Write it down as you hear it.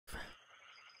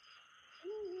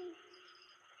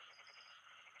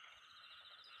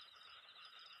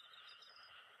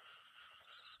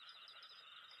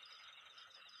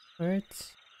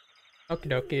Alright. Okie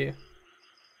dokie.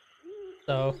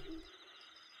 So,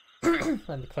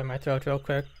 let me clear my throat real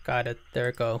quick. Got it. There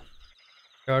we go.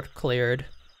 Throat cleared.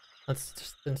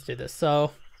 Let's do this.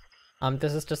 So,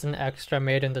 this is just an extra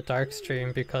Made in the Dark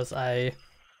stream because I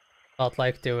felt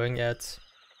like doing it.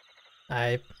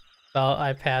 I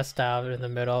passed out in the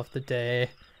middle of the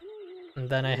day, and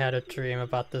then I had a dream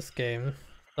about this game.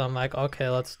 So I'm like, okay,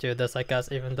 let's do this, I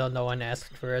guess, even though no one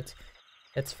asked for it.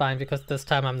 It's fine because this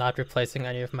time I'm not replacing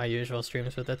any of my usual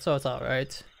streams with it, so it's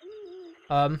alright.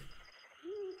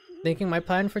 Thinking my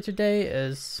plan for today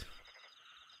is,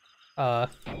 we're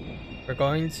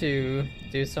going to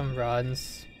do some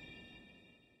runs.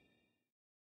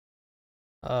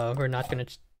 We're not gonna,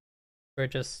 we're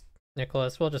just,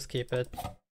 Nicholas, we'll just keep it.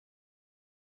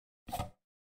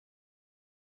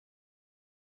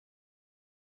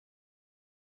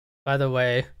 By the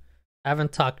way, I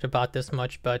haven't talked about this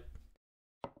much, but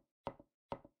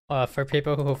for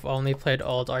people who've only played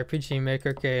old RPG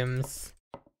Maker games,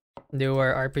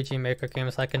 newer RPG Maker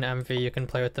games like an MV, you can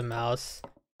play with the mouse.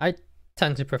 I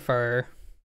tend to prefer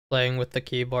playing with the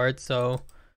keyboard, so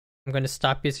I'm going to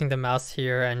stop using the mouse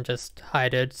here and just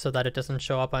hide it so that it doesn't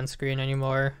show up on screen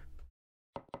anymore.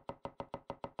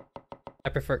 I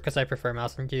prefer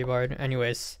mouse and keyboard.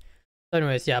 Anyways,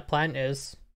 yeah, plan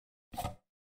is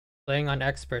playing on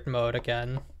expert mode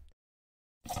again.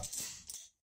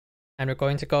 And we're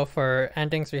going to go for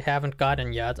endings we haven't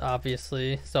gotten yet,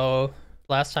 obviously. So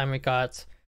last time we got, if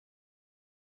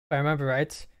I remember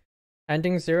right,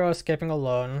 ending 0, escaping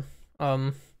alone.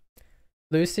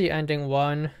 Lucy ending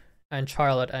 1, and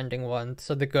Charlotte ending 1.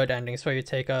 So the good endings where you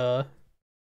take a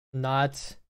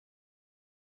not,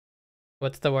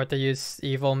 what's the word they use,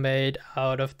 evil maid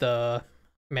out of the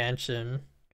mansion.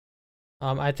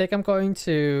 I think I'm going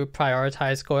to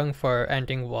prioritize going for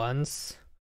ending 1s.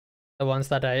 The ones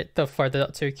that for the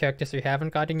 2 characters we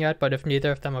haven't gotten yet, but if neither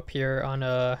of them appear on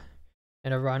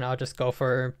in a run, I'll just go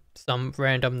for some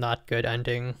random not good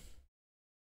ending.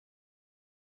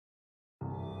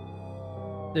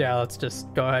 Yeah, let's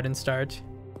just go ahead and start.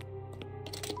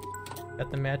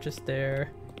 Got the matches there.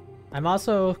 I'm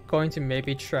also going to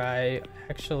maybe try,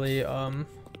 actually,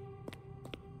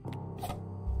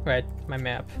 right, my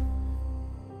map.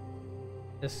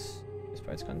 This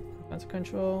part's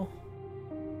consequential.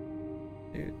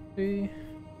 2, 3.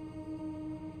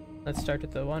 Let's start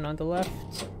with the one on the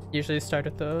left. Usually start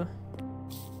with the...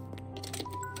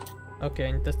 Okay,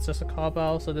 and that's just a call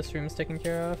bell, so this room is taken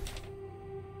care of.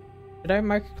 Did I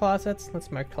mark closets? Let's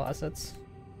mark closets.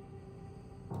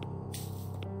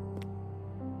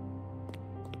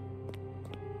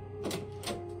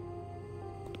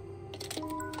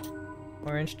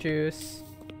 Orange juice.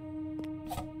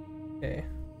 Okay.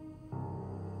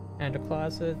 And a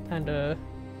closet, and a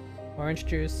orange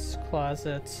juice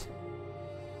closet.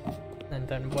 And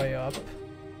then way up.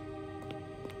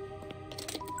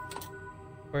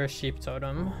 For a sheep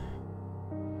totem.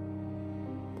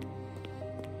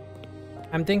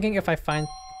 I'm thinking if I find...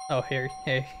 Oh, here.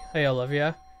 Hey,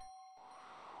 Olivia.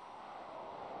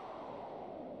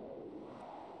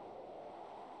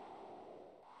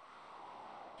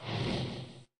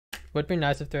 Would be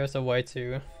nice if there's a way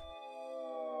to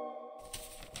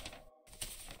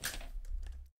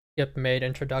skip maid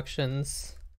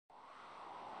introductions.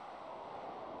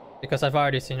 Because I've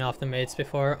already seen off the maids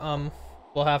before.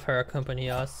 We'll have her accompany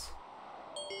us.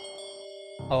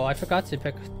 Oh, I forgot to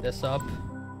pick this up.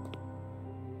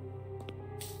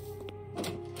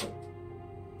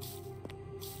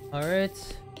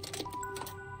 Alright.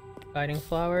 Guiding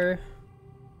flower.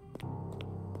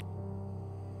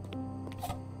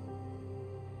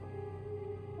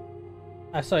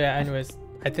 So yeah, anyways,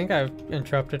 I think I've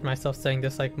interrupted myself saying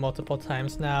this like multiple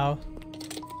times now.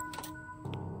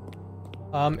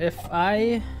 If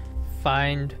I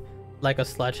find like a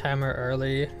sledgehammer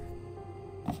early,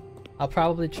 I'll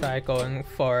probably try going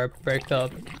for break the...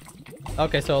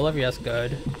 Okay, so Olivia's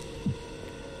good.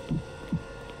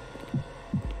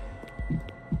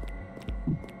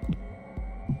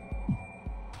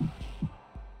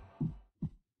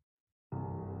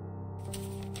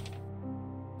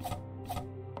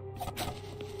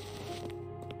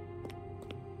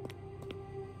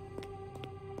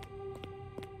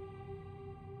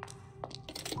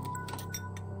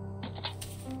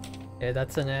 Okay,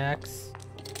 that's an axe.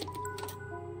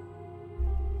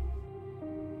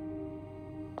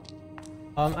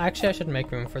 Actually, I should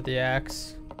make room for the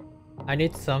axe. I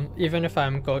need some, even if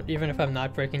I'm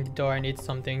not breaking the door, I need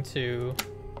something to...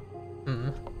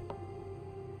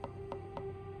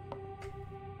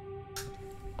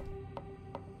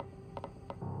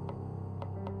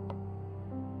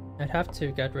 I'd have to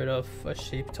get rid of a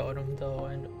sheep totem though,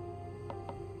 and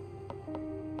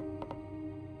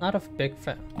not a big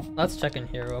fan. Let's check in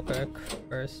here real quick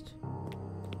first.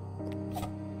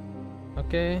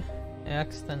 Okay,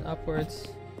 X, then upwards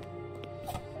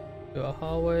to a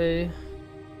hallway.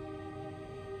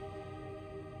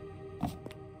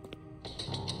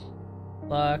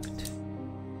 Locked.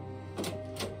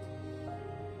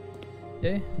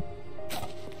 Okay.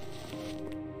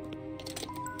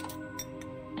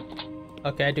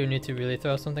 Okay, I do need to really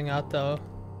throw something out though.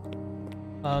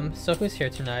 So who's here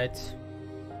tonight?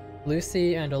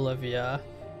 Lucy and Olivia.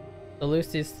 So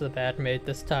Lucy's the bad maid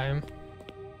this time.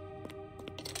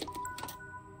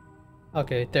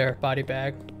 Okay, there, body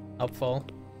bag. Helpful.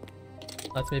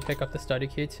 Lets me pick up the study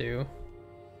key too.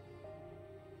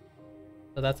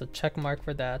 So that's a check mark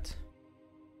for that.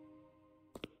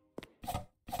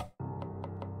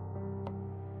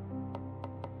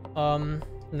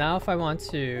 Now if I want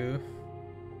to...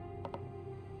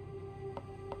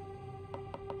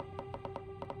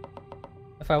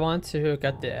 If I want to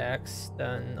get the axe,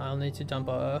 then I'll need to dump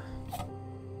a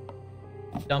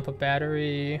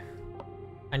battery.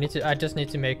 I just need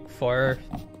to make 4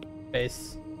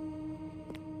 base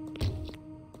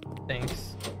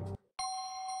things.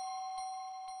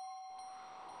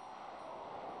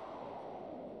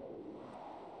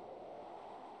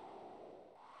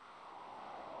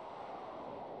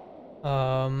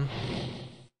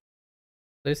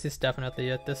 Lucy's definitely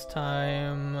it this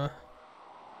time.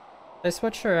 I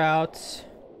switch her out.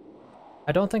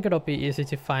 I don't think it'll be easy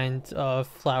to find a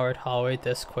flowered hallway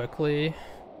this quickly.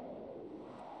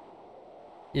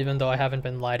 Even though I haven't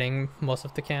been lighting most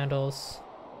of the candles.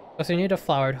 Because you need a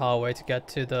flowered hallway to get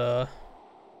to the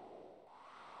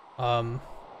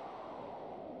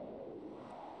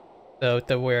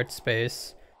weird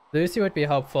space. Lucy would be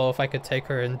helpful if I could take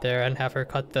her in there and have her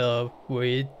cut the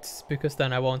weeds, because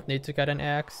then I won't need to get an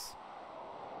axe.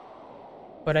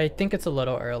 But I think it's a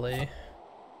little early.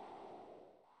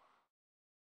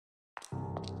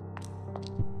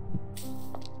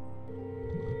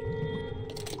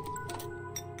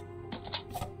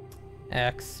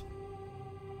 Axe.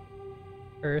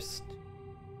 First.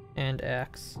 And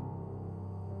axe.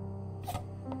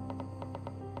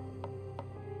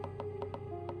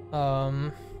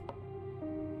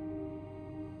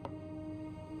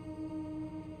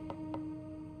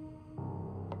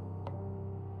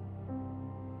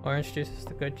 Orange juice is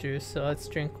the good juice, so let's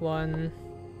drink 1.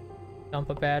 Dump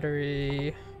a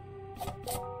battery.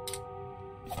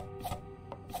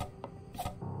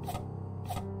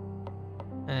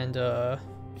 And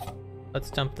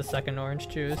let's dump the second orange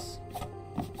juice.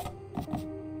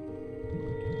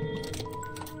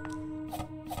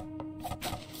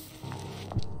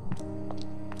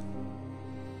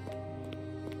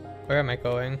 Where am I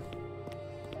going?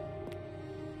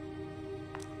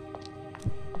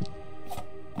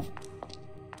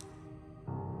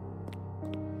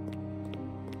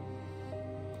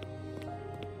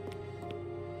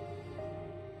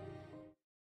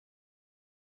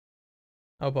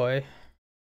 Oh boy.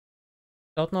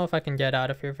 Don't know if I can get out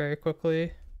of here very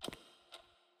quickly.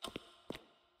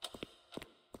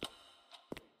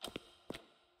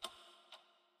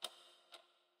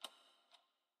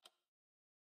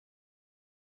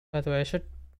 By the way, I should...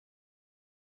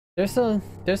 There's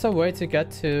a way to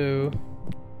get to...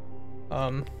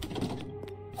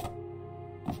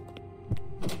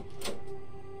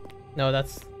 No,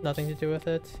 that's nothing to do with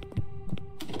it.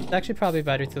 It's actually probably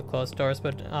better to close doors,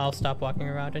 but I'll stop walking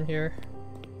around in here.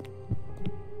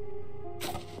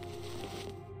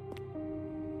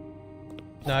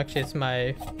 No, actually it's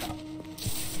my...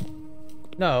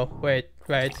 No, wait,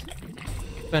 right.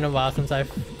 It's been a while since I've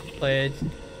played.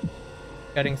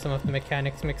 Getting some of the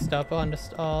mechanics mixed up on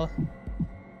this all.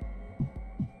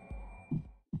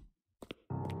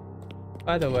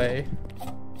 By the way...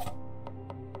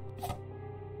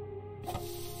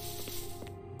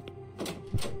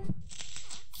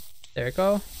 There we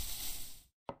go.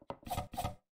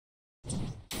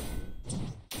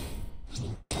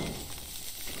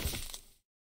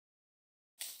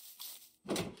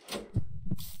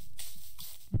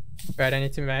 Right, I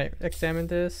need to examine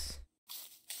this.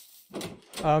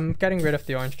 Getting rid of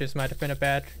the orange juice might have been a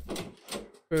bad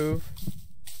move.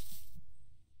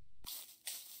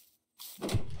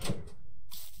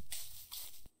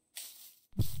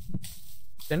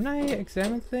 Didn't I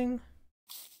examine the thing?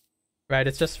 Right,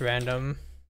 it's just random.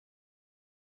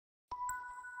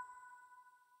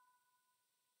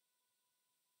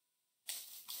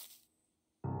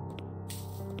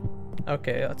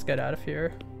 Okay, let's get out of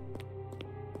here.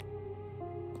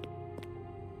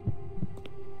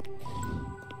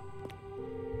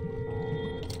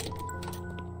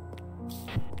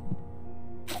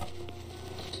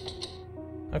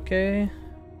 Okay.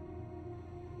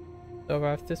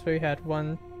 So this way we had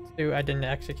 1, 2, I didn't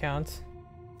actually count.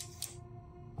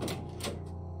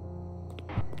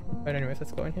 But anyways,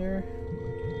 let's go in here.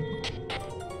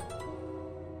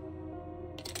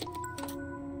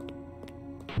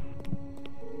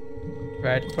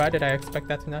 Right, why did I expect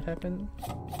that to not happen?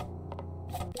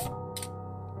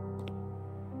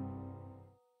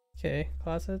 Okay,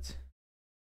 closet.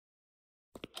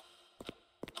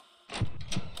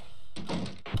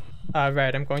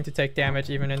 Right, I'm going to take damage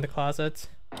even in the closet.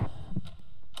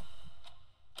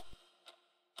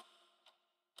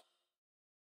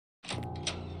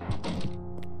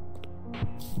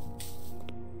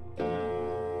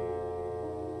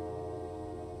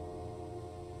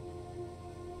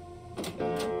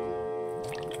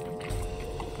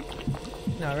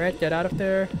 Alright, get out of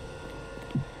there.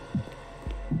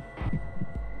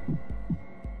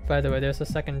 By the way, there's a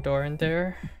second door in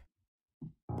there.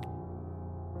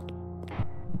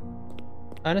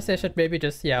 Honestly, I should maybe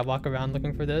just, yeah, walk around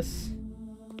looking for this.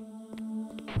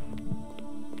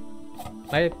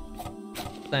 My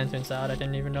lantern's out, I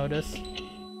didn't even notice.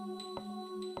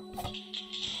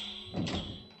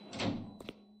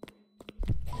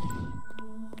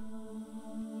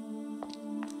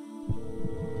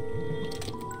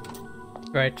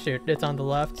 Right, shoot, it's on the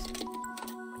left.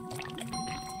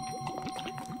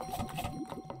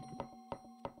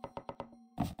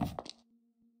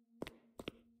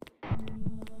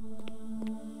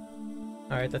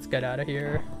 Alright, let's get out of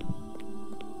here.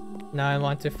 Now I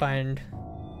want to find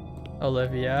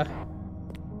Olivia.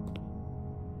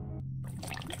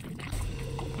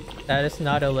 That is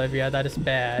not Olivia, that is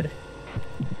bad.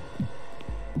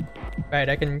 Right,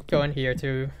 I can go in here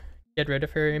to get rid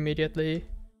of her immediately.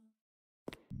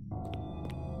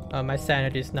 My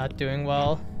sanity's not doing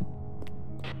well.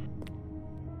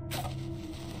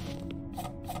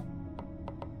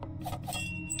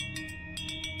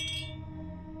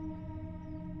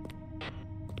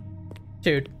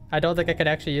 Dude, I don't think I could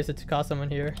actually use it to call someone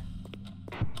here.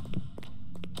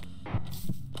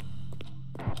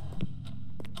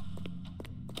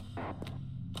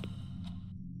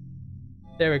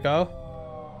 There we go.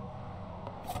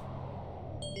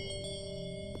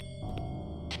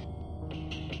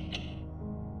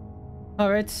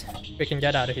 Alright, we can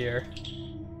get out of here.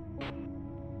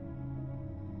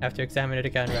 Have to examine it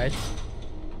again, right?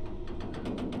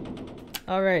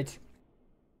 Alright.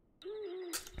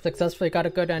 Successfully got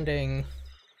a good ending.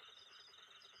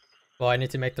 Well, I need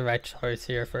to make the right choice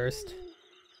here first.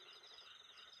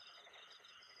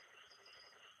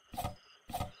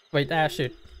 Wait,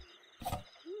 shoot.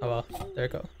 Oh well, there we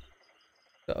go.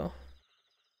 So.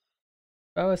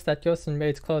 If I was that ghost in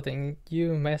Maid's clothing,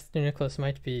 you, Master Nicholas,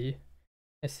 might be.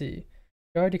 I see.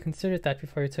 You already considered that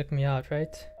before you took me out,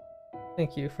 right?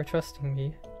 Thank you for trusting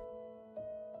me.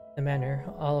 The manor,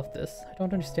 all of this, I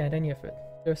don't understand any of it.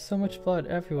 There's so much blood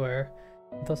everywhere,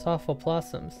 and those awful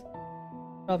blossoms.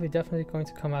 Probably definitely going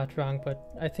to come out wrong,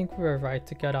 but I think we were right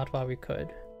to get out while we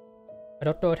could. I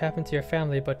don't know what happened to your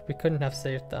family, but we couldn't have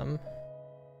saved them.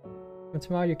 From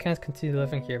tomorrow you can't continue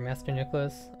living here, Master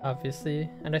Nicholas, obviously,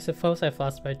 and I suppose I've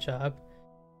lost my job.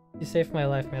 You saved my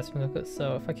life, Master Nicholas,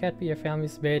 so if I can't be your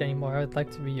family's maid anymore, I would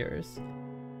like to be yours.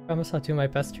 I promise I'll do my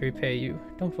best to repay you.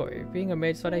 Don't worry, being a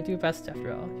maid is what I do best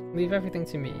after all. You can leave everything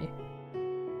to me.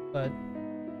 But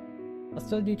I'll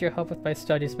still need your help with my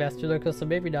studies, Master Nicholas, so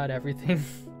maybe not everything.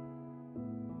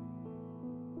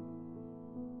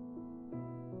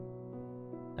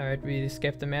 Alright, we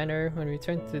escaped the manor. When we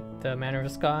return to the manor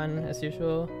is gone, as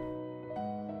usual.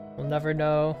 We'll never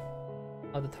know.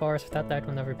 All the tours of that night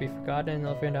will never be forgotten.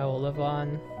 Olivia and I will live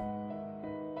on.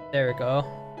 There we go.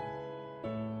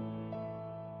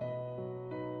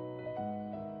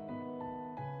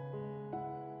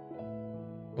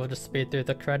 We'll just speed through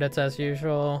the credits as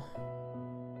usual.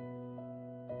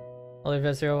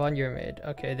 Olivia 01, you're Maid.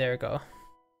 Okay, there we go.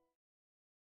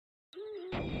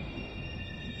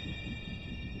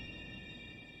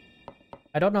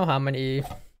 I don't know how many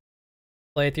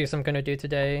playthroughs I'm gonna do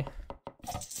today.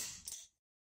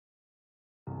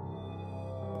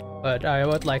 But I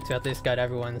would like to at least get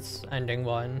everyone's ending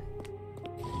one.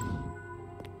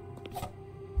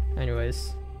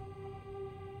 Anyways.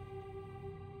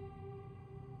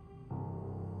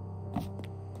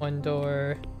 One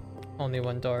door. Only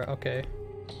one door, okay.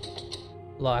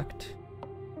 Locked.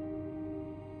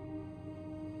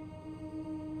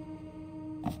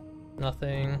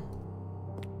 Nothing.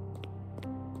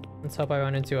 Let's hope I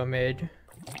run into a maid.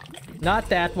 Not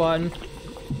that one!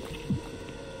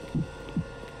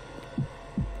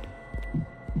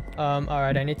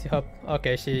 Alright, I need to hope.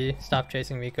 Okay, she stopped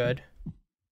chasing me, good.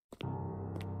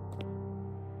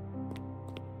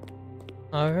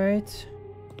 Alright.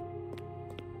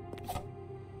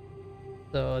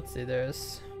 So let's see,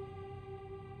 there's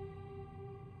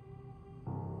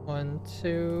 1,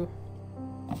 2,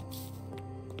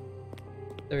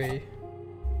 3.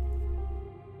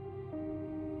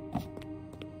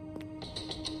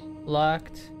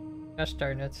 Locked. Gosh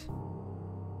darn it.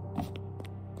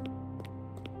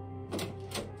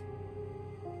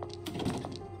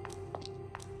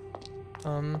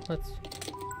 Let's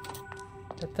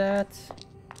get that.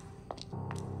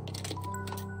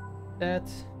 That.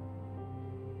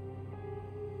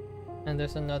 And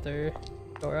there's another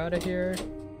door out of here.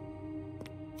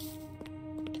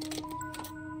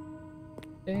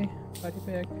 Okay, body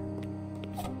bag.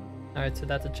 Alright, so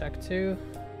that's a check too.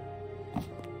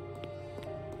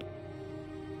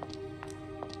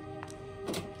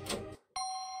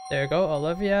 There you go,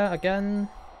 Olivia again.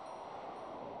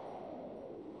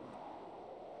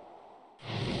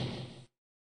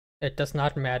 It does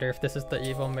not matter if this is the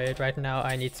evil maid. Right now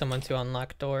I need someone to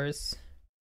unlock doors.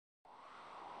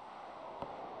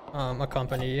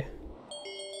 Accompany.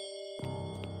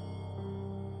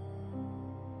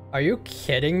 Are you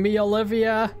kidding me,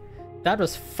 Olivia? That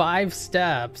was 5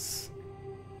 steps.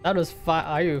 That was 5.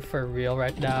 Are you for real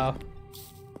right now?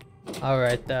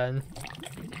 Alright then.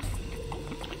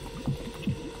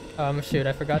 Shoot,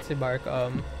 I forgot to mark,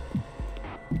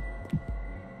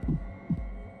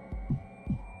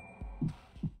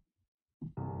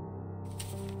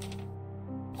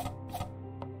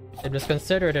 it was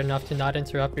considerate enough to not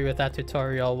interrupt me with that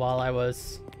tutorial while I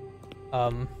was,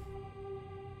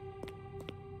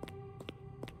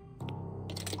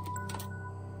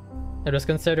 It was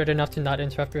considerate enough to not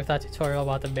interrupt me with that tutorial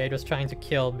while the maid was trying to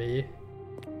kill me.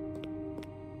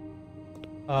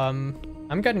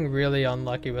 I'm getting really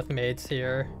unlucky with maids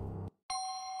here.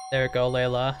 There we go,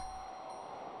 Layla.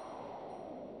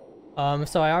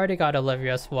 So I already got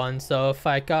Olivia's one, so if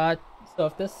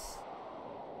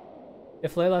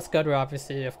Layla's good, we're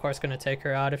obviously, of course, gonna take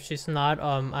her out. If she's not,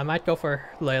 I might go for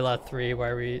Layla 3,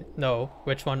 where we know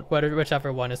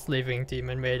whichever one is leaving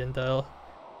Demon Maid in the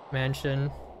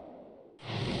mansion.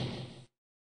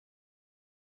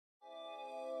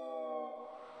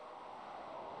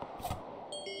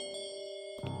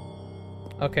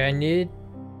 Okay, I need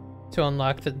to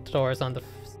unlock the doors on the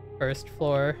first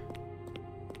floor.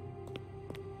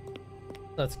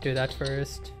 Let's do that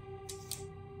first.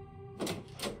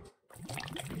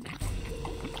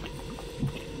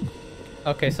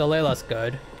 Okay, so Layla's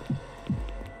good.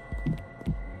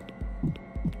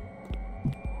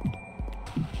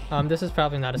 This is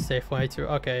probably not a safe way to...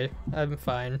 Okay, I'm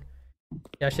fine.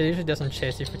 Yeah, she usually doesn't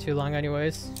chase you for too long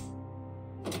anyways.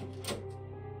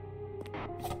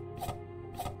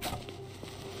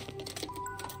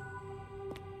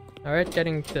 Alright,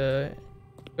 getting the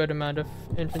good amount of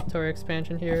inventory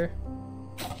expansion here.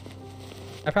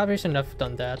 I probably shouldn't have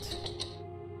done that.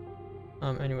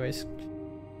 Anyways.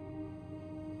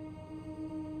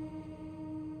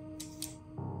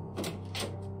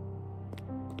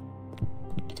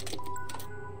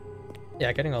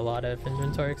 Yeah, getting a lot of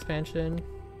inventory expansion.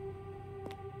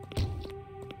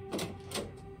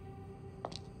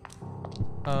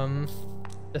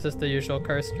 This is the usual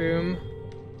cursed room.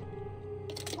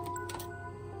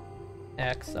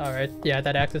 Axe, alright. Yeah,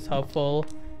 that axe is helpful.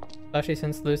 Especially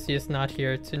since Lucy is not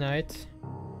here tonight.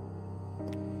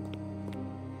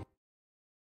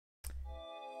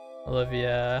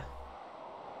 Olivia.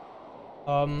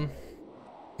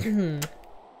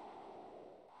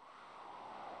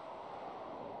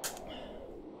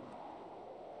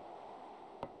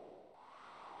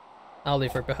 I'll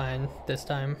leave her behind this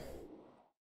time.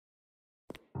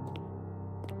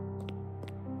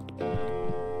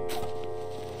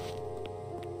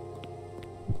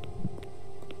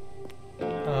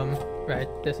 Right,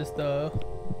 this is the...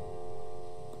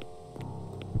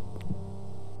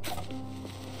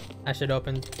 I should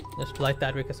open just like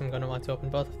that because I'm gonna want to open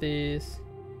both of these.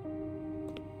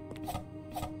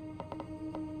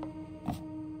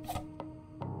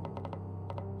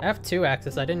 I have 2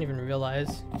 axes, I didn't even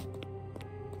realize.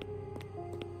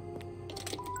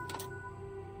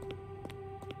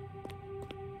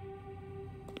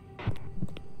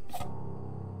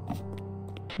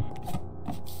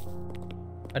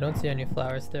 I don't see any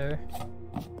flowers there.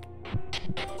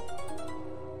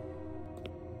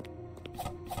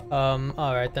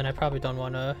 Alright, then I probably don't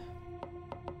want to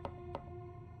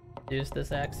use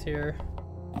this axe here.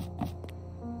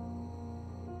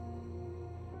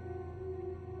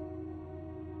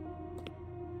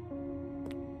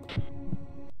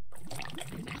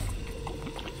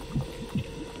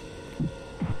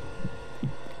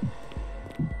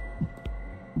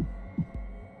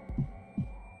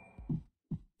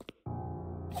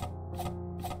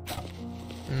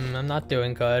 I'm not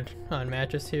doing good on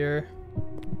matches here.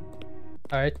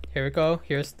 Alright, here we go.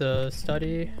 Here's the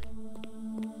study.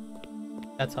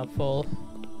 That's helpful.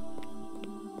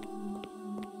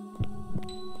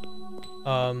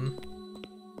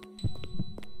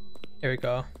 Here we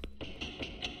go.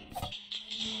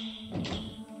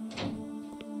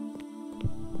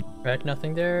 Right,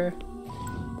 nothing there.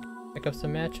 Pick up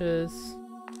some matches.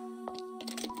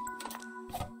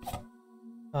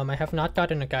 I have not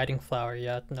gotten a guiding flower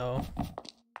yet, no.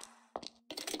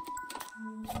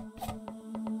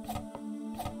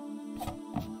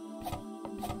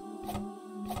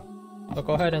 I'll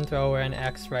go ahead and throw away an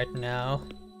axe right now,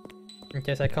 in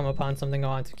case I come upon something I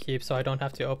want to keep so I don't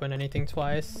have to open anything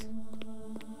twice.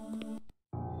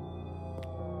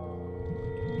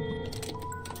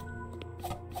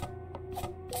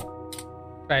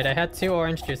 Right, I had 2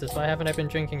 orange juices, why haven't I been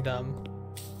drinking them?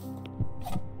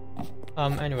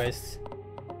 Anyways.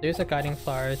 There's a guiding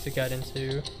flower to get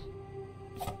into.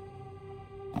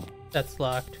 That's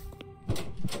locked.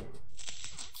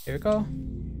 Here we go.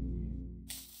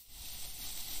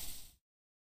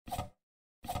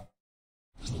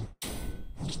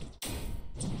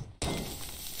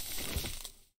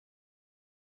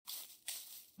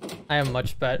 I am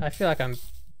much better. I feel like I'm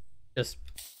just...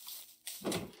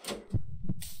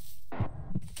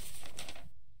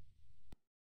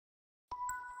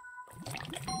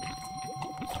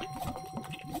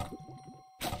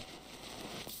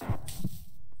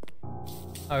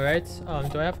 Alright,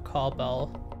 do I have a call bell?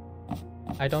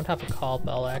 I don't have a call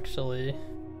bell actually.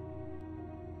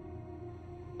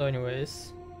 So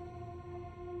anyways.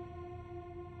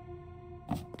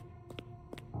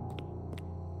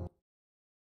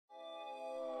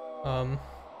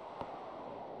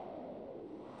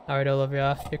 Alright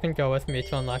Olivia, you can go with me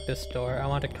to unlock this door. I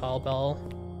want a call bell.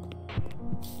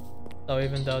 So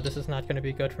even though this is not going to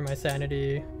be good for my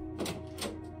sanity,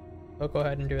 we'll go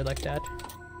ahead and do it like that.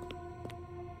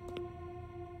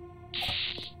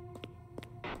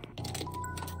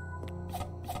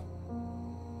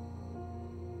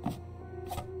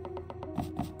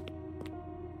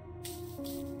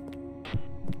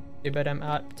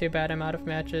 Too bad I'm out of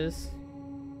matches.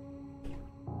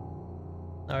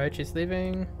 Alright, she's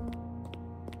leaving.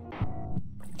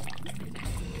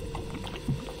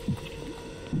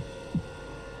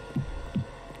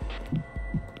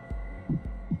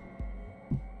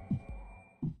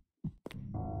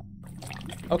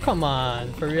 Oh come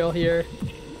on, for real here?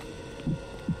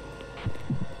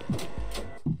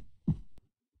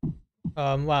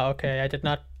 Wow, okay, I did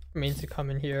not mean to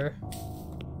come in here.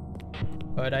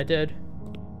 But I did.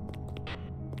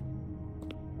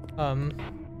 I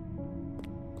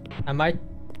might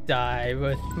die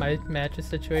with my matches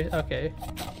situation. Okay.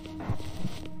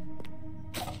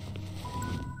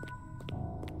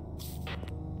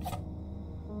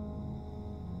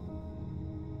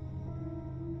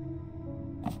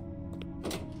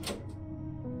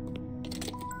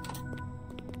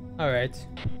 All right.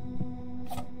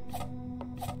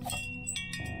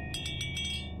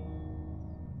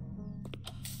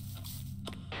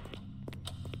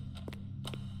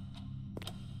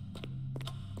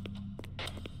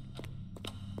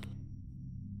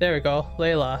 There we go,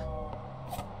 Layla.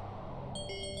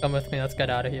 Come with me, let's get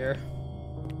out of here.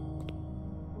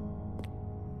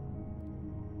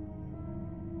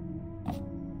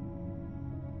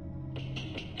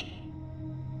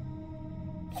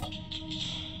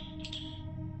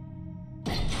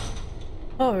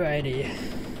 Alrighty.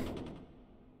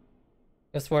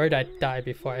 Was worried I'd die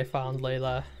before I found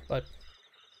Layla, but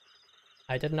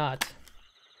I did not.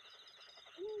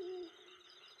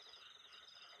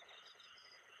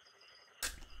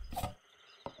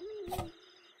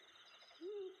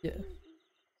 Yeah.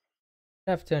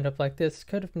 Have to end up like this.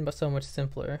 Could have been so much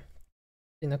simpler.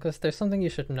 You know, because there's something you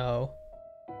should know.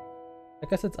 I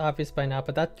guess it's obvious by now,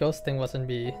 but that ghost thing wasn't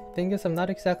me. Thing is, I'm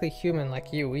not exactly human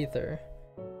like you either.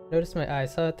 Notice my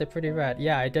eyes, saw that they're pretty red.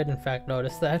 Yeah, I did in fact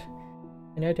notice that.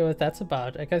 Any idea what that's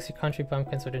about? I guess you country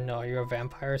bumpkins wouldn't know. You're a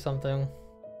vampire or something.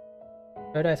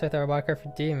 Red eyes like they're a marker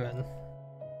for demon.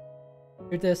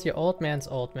 Through this, your old man's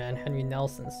old man, Henry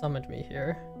Nelson, summoned me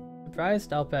here.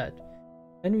 Surprised? I'll bet.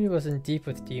 Henry was in deep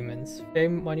with demons.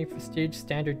 Fame, money, prestige,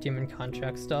 standard demon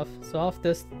contract stuff. So all of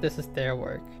this is their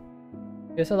work.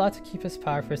 There's a lot to keep his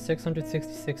power for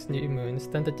 666 new moons,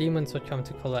 then the demons would come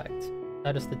to collect.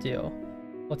 That is the deal.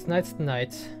 Well, tonight's the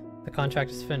night. The contract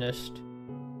is finished.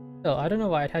 Still, I don't know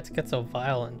why it had to get so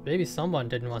violent. Maybe someone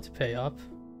didn't want to pay up.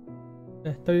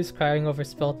 No use crying over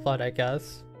spilled blood, I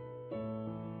guess.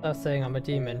 Stop saying I'm a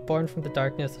demon, born from the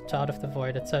darkness, a child of the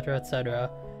void, etc,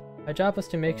 etc. My job was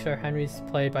to make sure Henry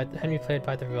played by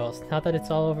the rules. Now that it's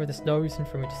all over, there's no reason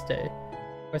for me to stay.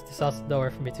 Of course, there's also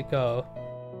nowhere for me to go.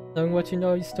 Knowing what you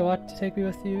know, you still want to take me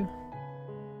with you?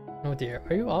 Oh dear,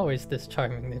 are you always this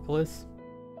charming, Nicholas?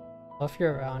 Well, if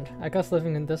you're around, I guess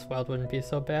living in this world wouldn't be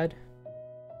so bad.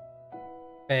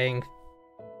 Bang.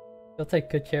 You'll take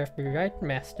good care of me, right,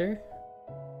 Master?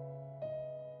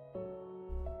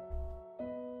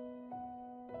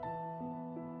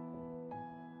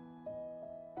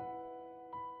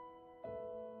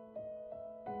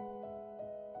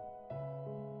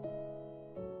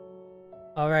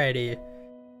 Alrighty.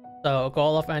 So a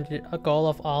goal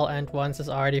of all end ones is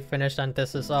already finished, and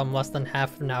this is less than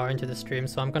half an hour into the stream,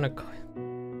 so I'm gonna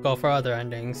go for other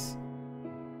endings.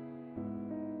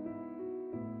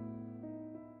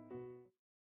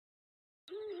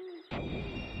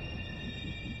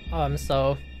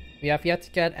 So we have yet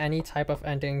to get any type of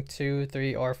ending 2,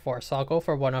 3, or 4, so I'll go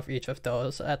for one of each of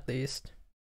those at least.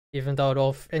 Even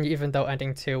though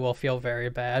ending 2 will feel very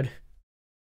bad.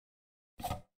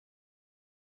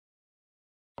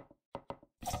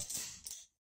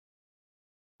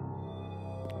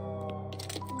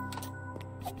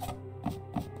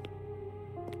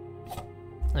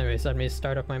 Anyways, let me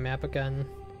start up my map again.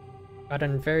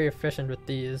 Gotten very efficient with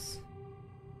these.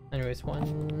 Anyways,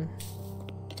 1...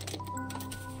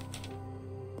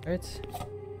 Right?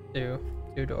 2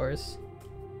 doors.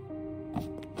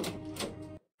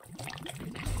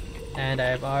 And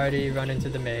I've already run into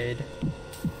the maid.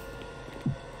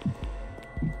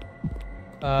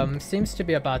 Seems to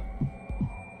be about...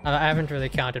 I haven't really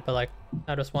counted, but like,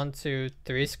 that was 1, 2,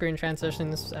 3 screen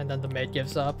transitions, and then the maid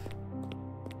gives up.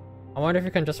 I wonder if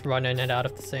you can just run in and out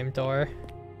of the same door.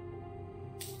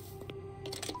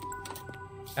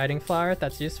 Guiding flower,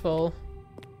 that's useful.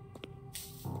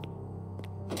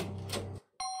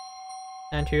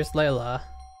 And here's Layla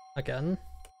again.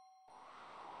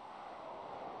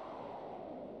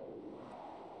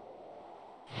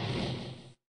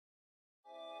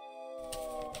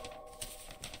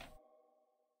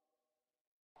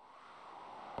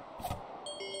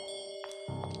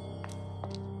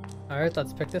 Alright,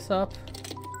 let's pick this up.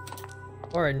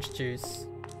 Orange juice.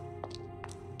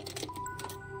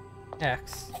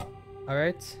 X.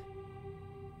 Alright.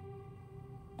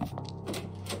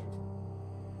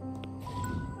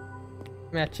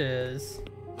 Matches.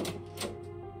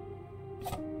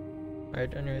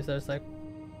 Alright, anyways, there's like...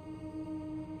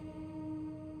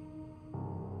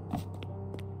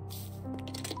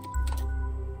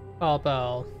 Call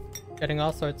bell. Getting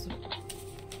all sorts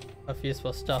of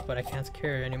useful stuff, but I can't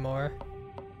carry anymore.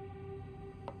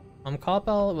 Call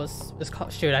bell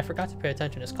shoot, I forgot to pay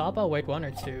attention. Is call bell weight 1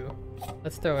 or 2?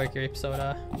 Let's throw a grape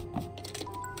soda.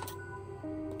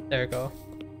 There we go.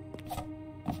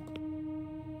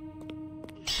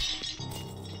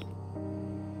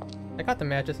 I got the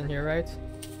matches in here, right?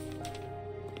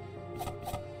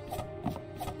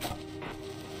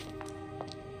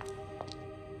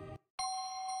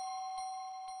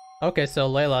 Okay, so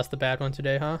Layla's the bad one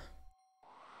today, huh?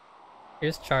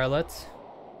 Here's Charlotte.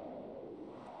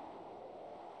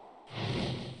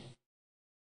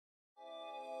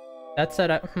 That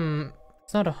said,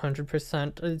 it's not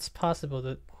 100%. It's possible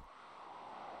that...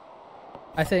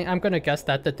 I think I'm gonna guess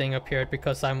that the thing appeared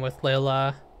because I'm with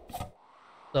Layla.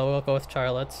 So we'll go with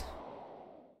Charlotte.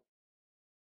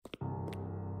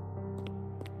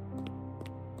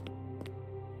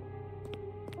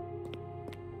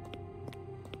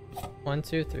 One,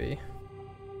 two, three.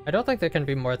 I don't think there can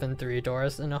be more than 3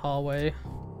 doors in a hallway.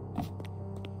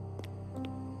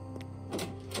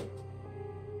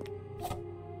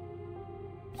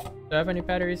 Do I have any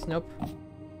batteries? Nope.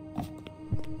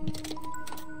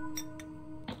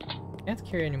 Can't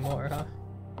carry any more, huh?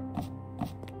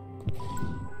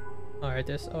 Alright,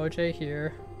 there's OJ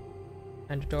here.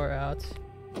 And a door out.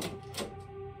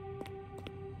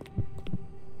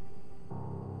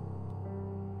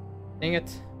 Dang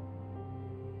it.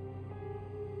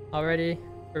 Already?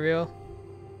 For real?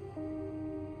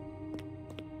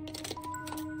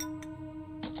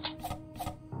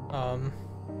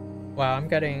 Wow, I'm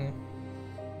getting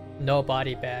no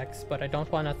body bags, but I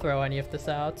don't want to throw any of this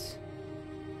out.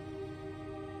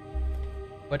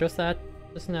 What was that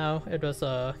just now? It was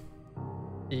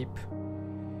deep.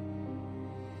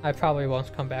 I probably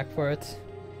won't come back for it.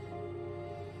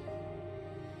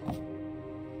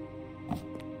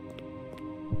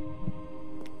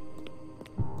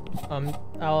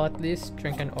 I'll at least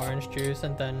drink an orange juice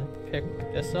and then pick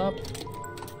this up.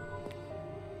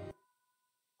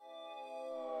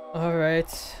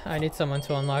 Alright, I need someone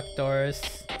to unlock doors.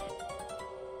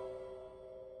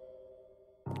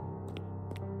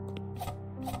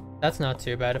 That's not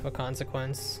too bad of a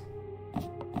consequence.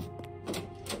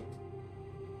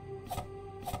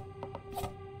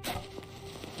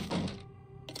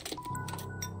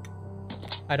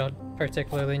 I don't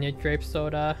particularly need grape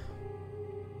soda.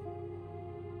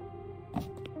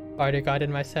 Already got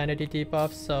in my sanity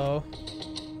debuff, so...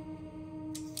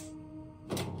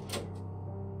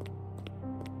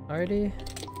 Already?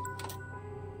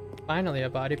 Finally a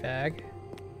body bag.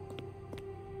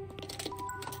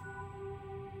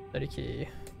 Study key.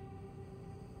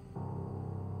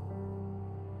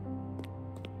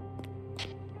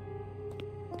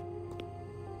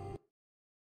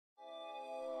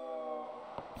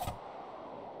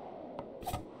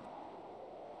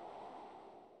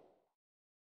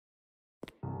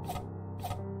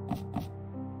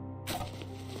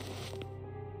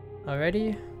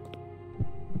 Already?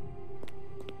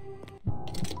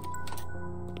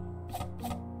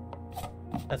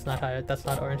 That's not high, that's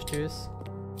not orange juice.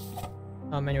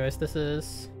 Anyways, this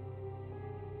is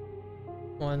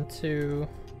 1, 2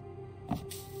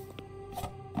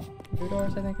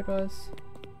 doors, I think it was.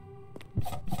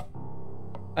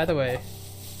 By the way,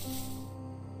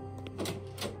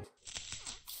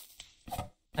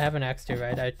 I have an axe too,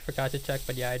 right? I forgot to check,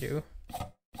 but yeah, I do.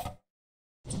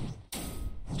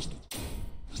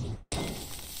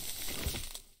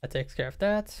 That takes care of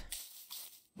that.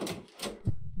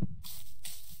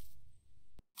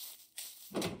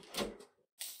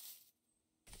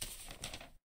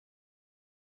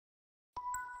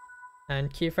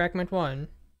 And key fragment 1.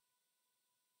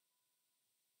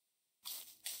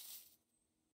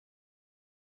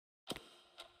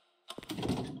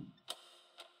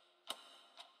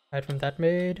 Right from that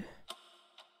maid.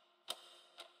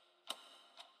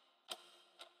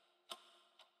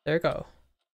 There you go.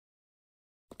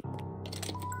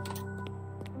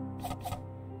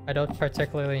 I don't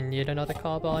particularly need another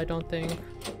call bell, I don't think.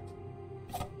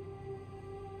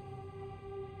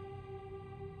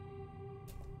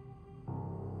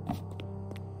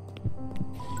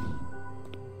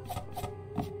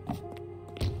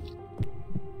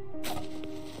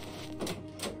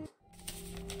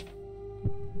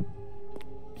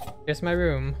 Here's my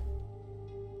room.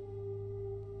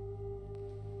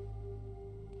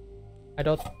 I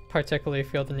don't particularly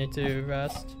feel the need to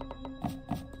rest.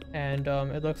 And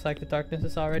it looks like the darkness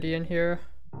is already in here.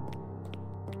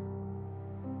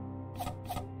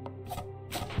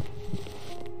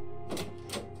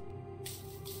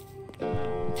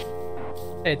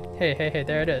 Hey,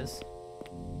 there it is.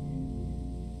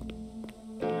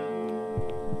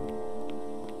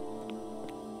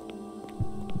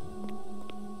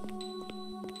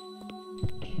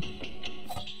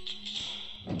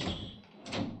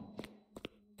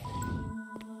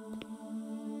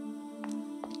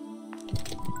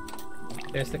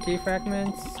 There's the key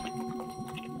fragments.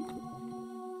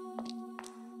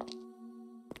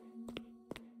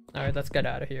 Alright, let's get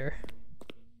out of here.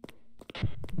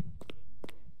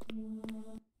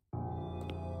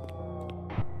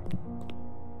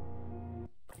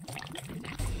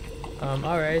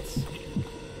 Alright.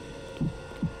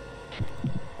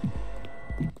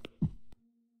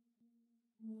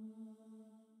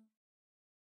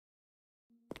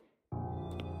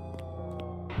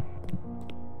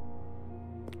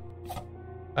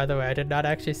 By the way, I did not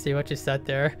actually see what you said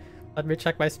there. Let me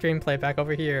check my stream playback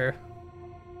over here.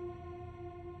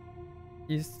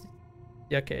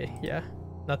 Okay, yeah.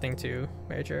 Nothing too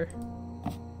major.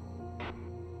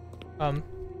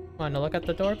 Wanna look at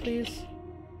the door, please?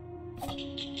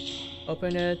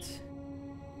 Open it.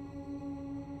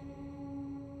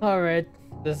 Alright,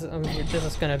 this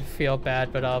is gonna feel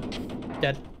bad, but I'll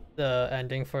get the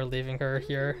ending for leaving her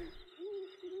here.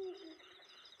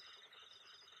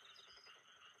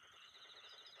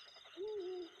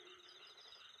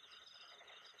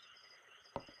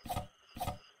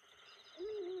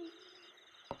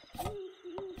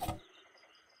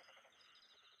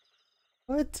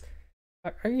 What?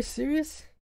 Are you serious?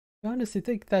 You honestly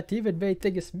think that demon maid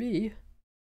thing is me?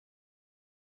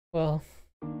 Well,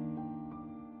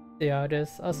 see how it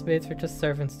is. Us maids were just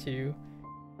servants to you.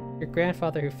 Your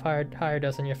grandfather who hired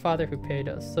us and your father who paid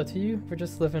us. So to you, we're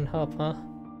just living help, huh?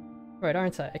 Right,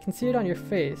 aren't I? I can see it on your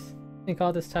face. Think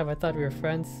all this time I thought we were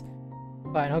friends?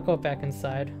 Fine, I'll go back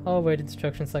inside. I'll await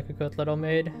instructions like a good little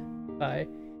maid. Bye.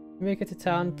 You make it to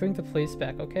town, bring the police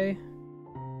back, okay?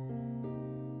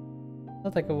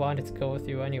 Not like I wanted to go with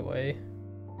you anyway.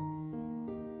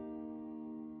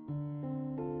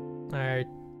 Alright.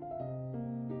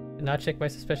 Did not shake my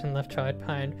suspicion left child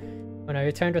behind. When I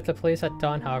returned with the police at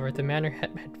dawn, however, the manor had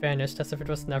vanished as if it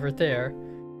was never there.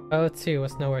 Violet too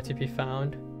was nowhere to be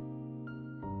found.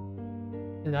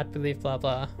 Did not believe blah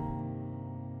blah.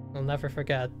 I'll never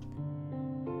forget.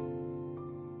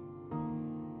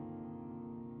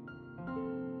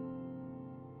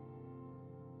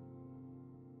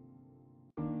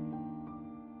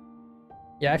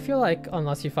 Yeah, I feel like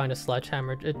unless you find a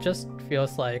sledgehammer, it just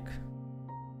feels like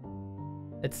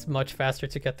it's much faster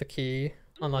to get the key,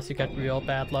 unless you get real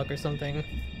bad luck or something.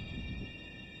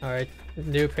 Alright,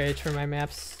 new page for my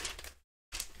maps.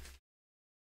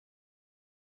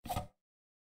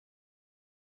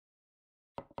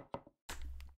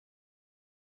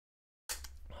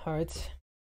 Alright.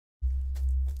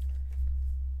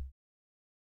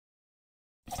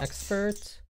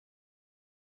 Expert.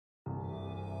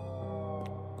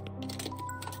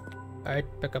 Alright,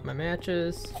 pick up my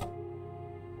matches.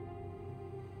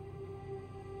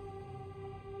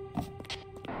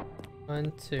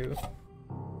 One, two.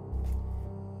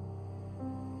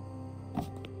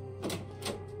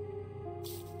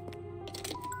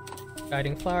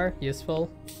 Guiding flower,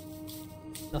 useful.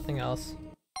 Nothing else.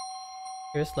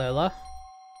 Here's Layla.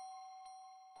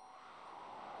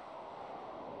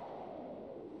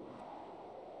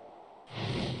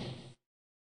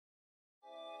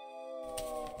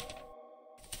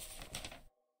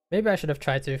 Maybe I should have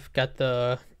tried to get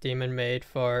the demon maid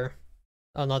for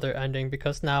another ending,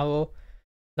 because now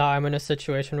I'm in a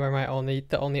situation where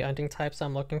the only ending types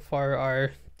I'm looking for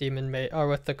are demon maid or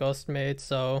with the ghost maid,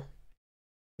 so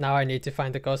now I need to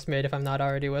find the ghost maid if I'm not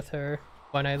already with her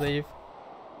when I leave.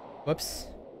 Whoops.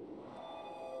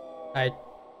 I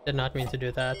did not mean to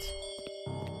do that.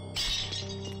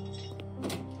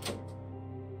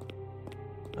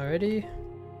 Alrighty.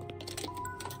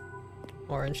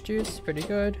 Orange juice, pretty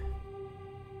good.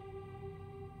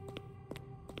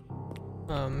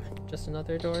 Just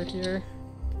another door here.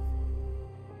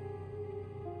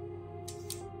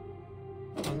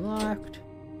 Unlocked.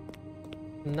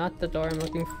 Not the door I'm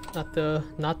looking for,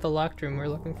 not the locked room we're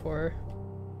looking for.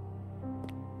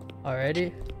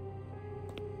 Alrighty.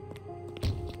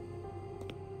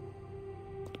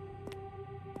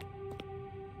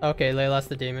 Okay, Layla's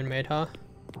the demon maid, huh?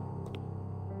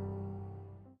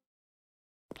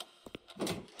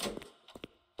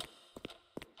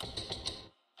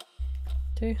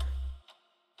 Okay.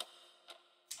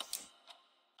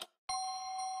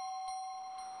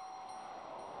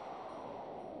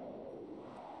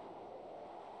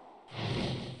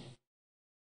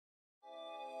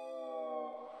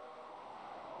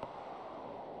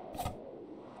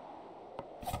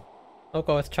 I'll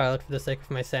go with Charlotte for the sake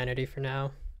of my sanity for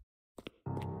now.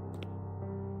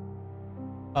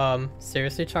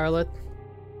 Seriously, Charlotte?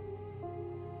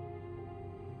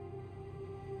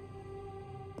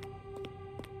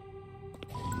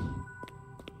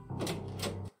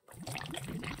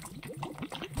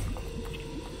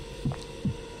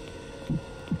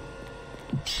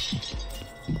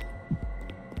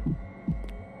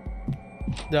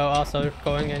 Though also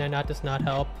going in and out does not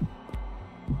help.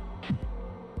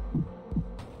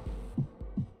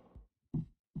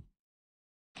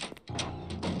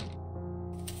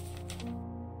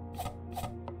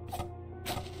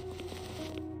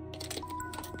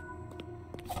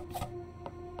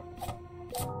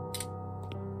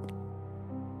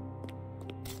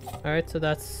 Alright, so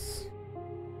that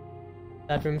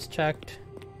room's checked,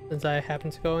 since I happen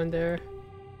to go in there.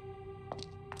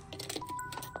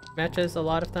 Matches, a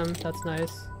lot of them, that's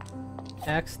nice.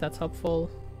 Axe, that's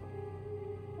helpful.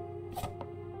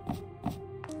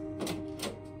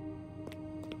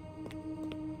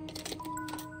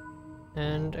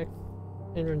 And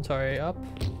inventory up.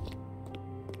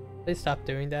 Please stop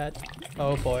doing that.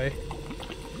 Oh boy.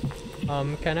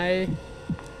 Can I...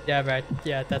 Yeah, right.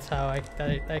 Yeah, that's how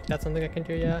that's something I can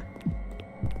do, yeah.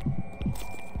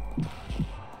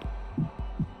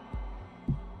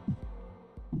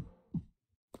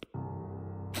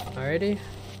 Alrighty.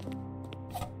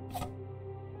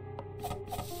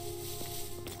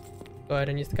 Go ahead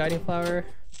and use the guiding flower.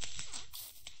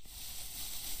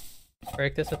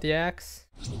 Break this with the axe.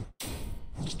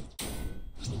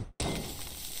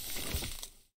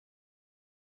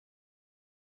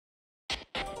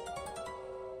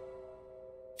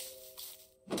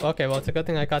 Okay, well, it's a good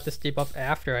thing I got this debuff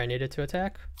after I needed to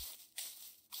attack.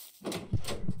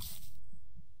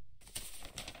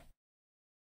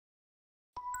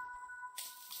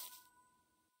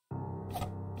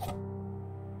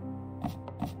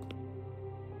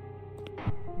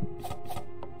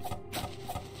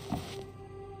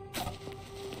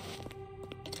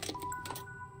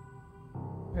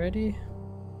 Ready?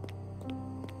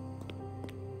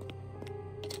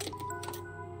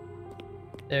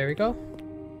 There we go.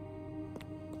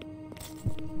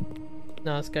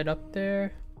 Now let's get up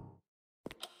there.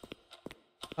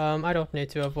 I don't need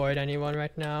to avoid anyone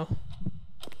right now.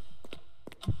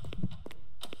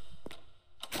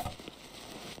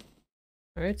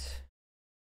 Alright.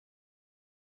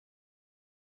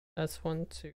 That's 1,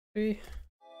 2, 3.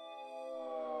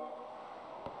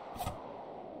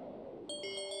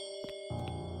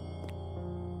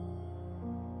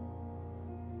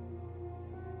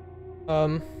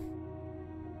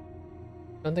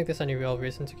 Don't think there's any real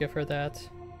reason to give her that.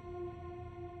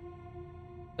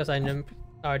 Because I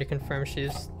already confirmed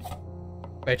she's...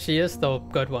 Wait, she is the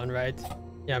good one, right?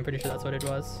 Yeah, I'm pretty sure that's what it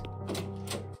was.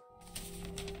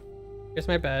 Here's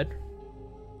my bed.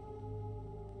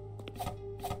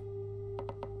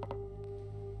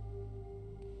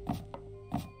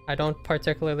 I don't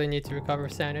particularly need to recover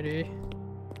sanity.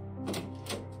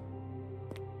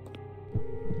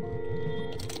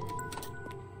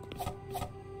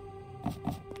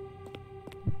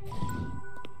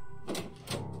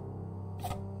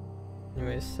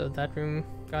 Anyways, so that room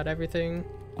got everything.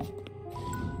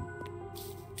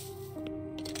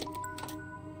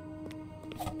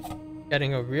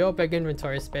 Getting a real big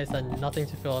inventory space and nothing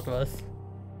to fill it with.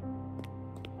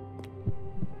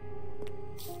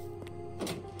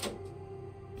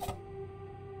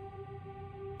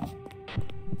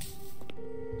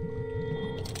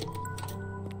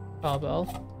 Oh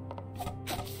well.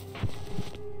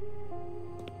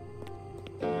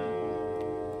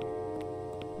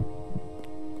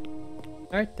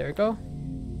 Alright, there we go.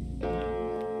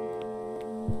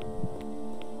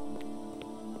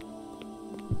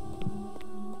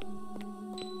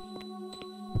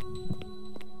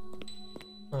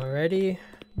 Alrighty.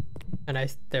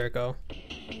 And there we go.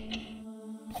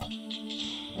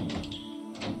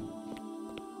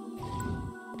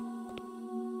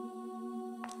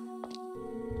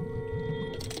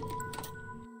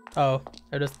 Oh,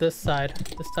 it was this side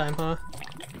this time, huh?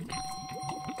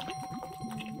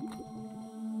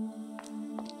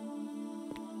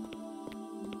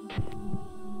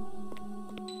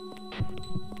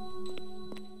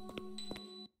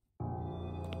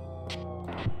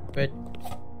 Wait.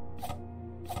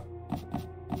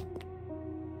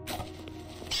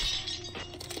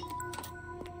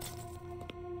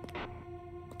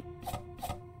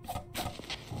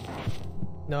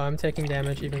 No, I'm taking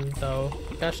damage even though...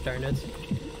 Gosh darn it.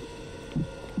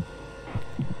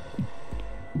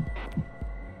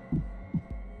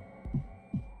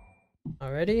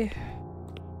 Alrighty.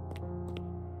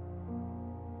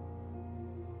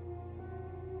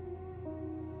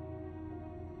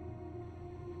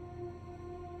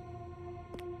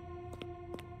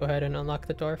 Go ahead and unlock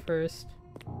the door first.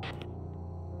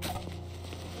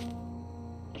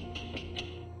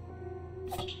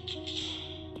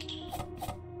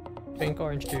 Drink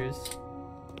orange juice.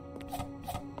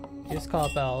 Use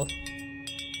call bell.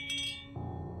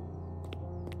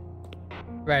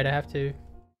 Right, I have to.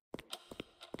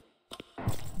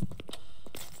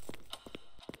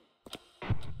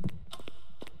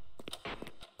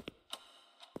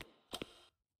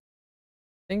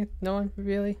 Think no one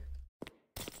really?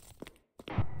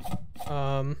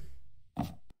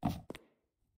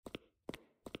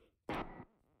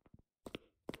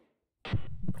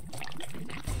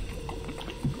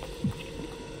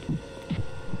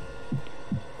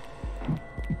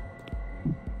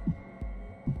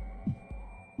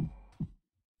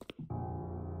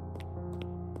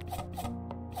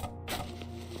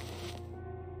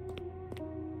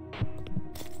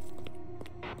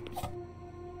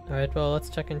 Alright, well, let's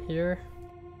check in here.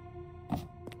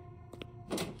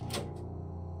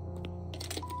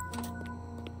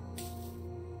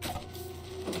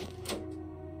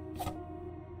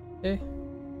 Okay.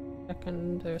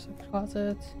 Second, there's a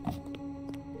closet.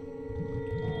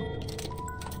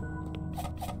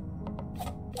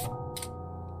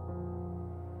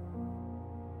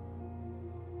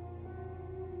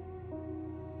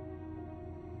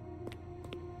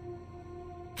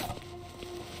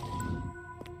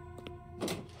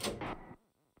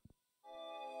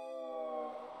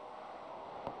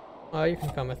 Oh, you can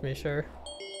come with me, sure.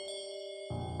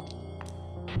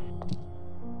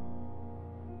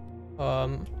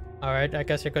 Alright, I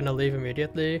guess you're gonna leave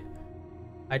immediately.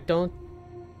 I don't...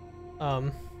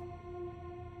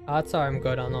 Odds are I'm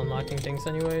good on unlocking things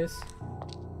anyways.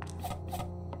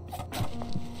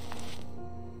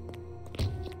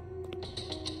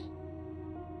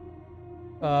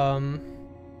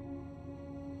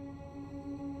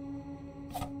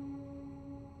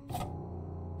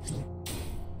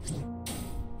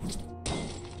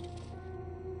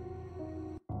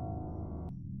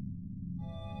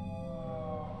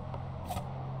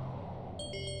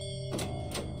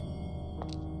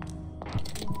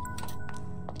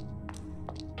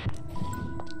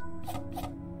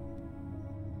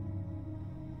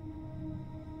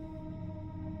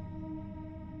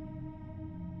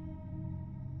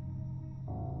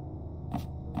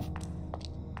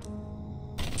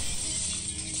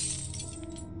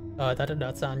 Oh, that did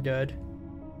not sound good.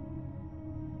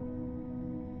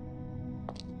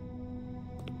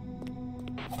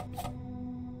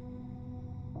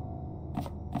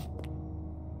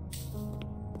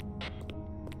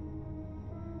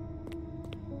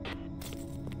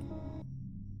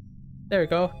 There we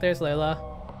go, there's Layla.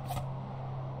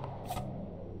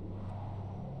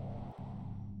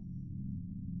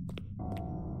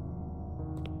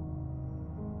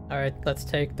 Alright, let's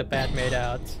take the bad maid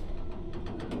out.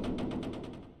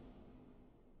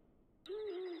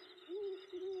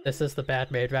 This is the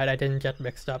bad maid, right? I didn't get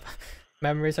mixed up.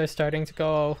 Memories are starting to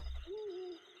go.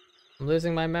 I'm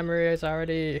losing my memories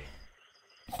already.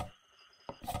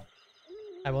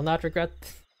 I will not regret.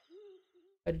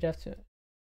 Why did you have to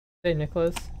say,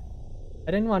 Nicholas?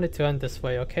 I didn't want it to end this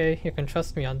way, okay? You can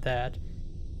trust me on that.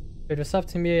 If it was up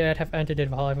to me, I'd have ended it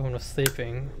while everyone was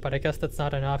sleeping, but I guess that's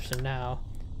not an option now.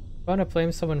 If you want to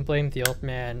blame someone, blame the old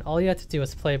man. All you had to do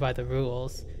was play by the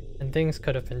rules, and things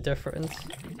could have been different.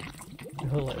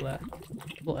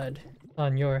 Blood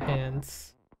on your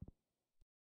hands.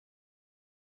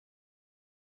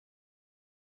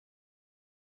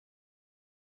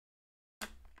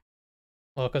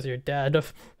 Well, because you're dead.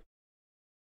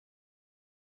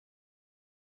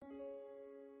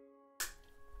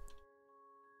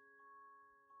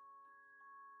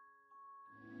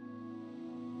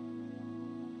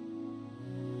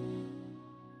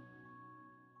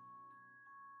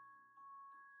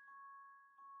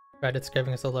 Right, it's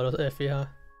giving us a little iffy, huh?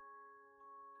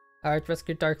 Alright,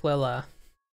 rescue Dark Lila.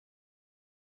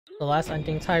 The last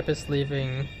ending type is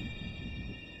leaving.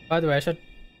 By the way, I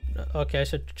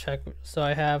should check. So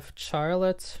I have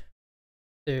Charlotte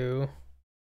 2,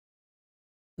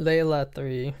 Layla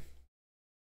 3,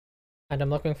 and I'm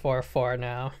looking for 4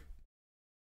 now.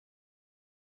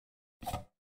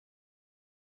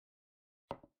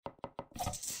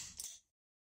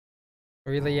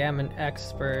 Really am an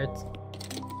expert.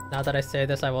 Now that I say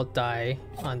this, I will die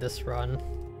on this run.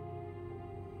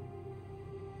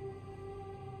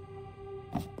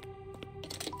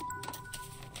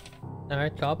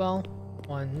 Alright, cowbell.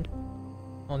 1.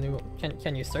 Only one.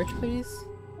 Can you search, please?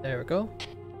 There we go.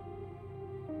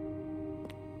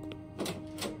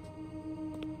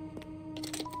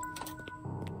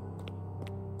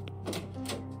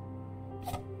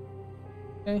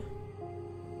 Okay.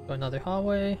 Go another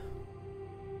hallway.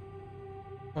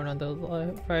 One on the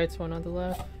right, one on the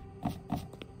left.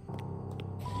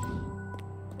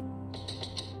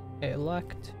 Okay,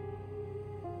 locked.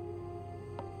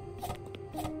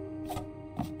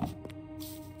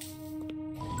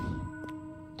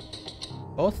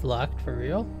 Both locked, for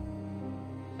real?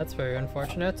 That's very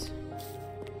unfortunate.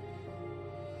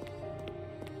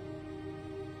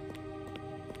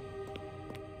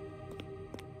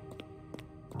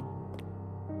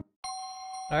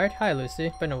 Alright, hi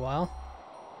Lucy, been a while.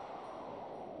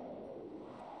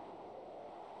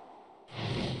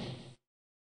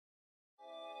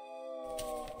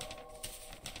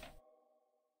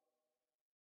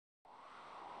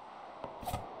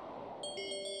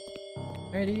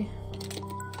 Alrighty.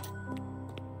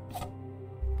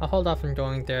 I'll hold off on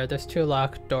going there. There's 2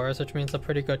 locked doors, which means a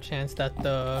pretty good chance that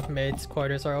the maid's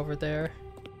quarters are over there.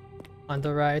 On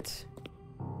the right.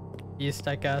 East,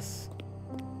 I guess.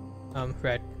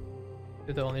 Right.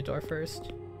 Do the only door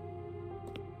first.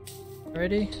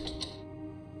 Alrighty.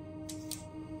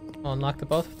 I'll unlock the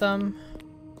both of them.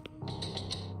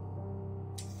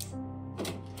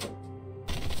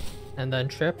 And then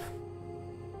trip.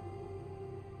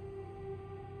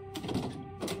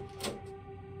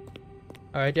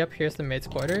 Alright, yep, here's the maid's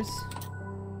quarters.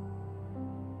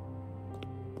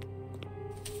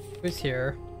 Who's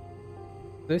here?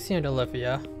 Lucy and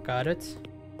Olivia. Got it.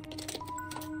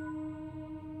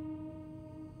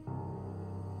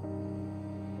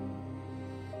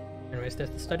 Anyways, there's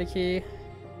the study key.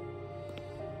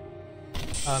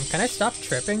 Can I stop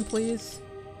tripping, please?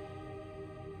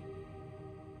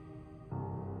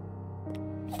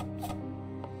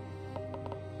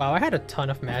 Wow, I had a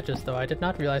ton of matches though. I did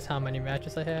not realize how many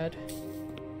matches I had.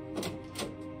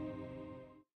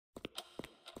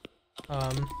 I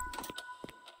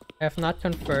have not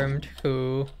confirmed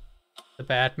who the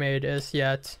bad maid is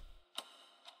yet.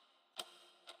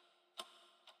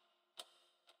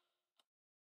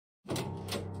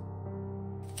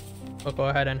 We'll go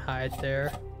ahead and hide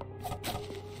there.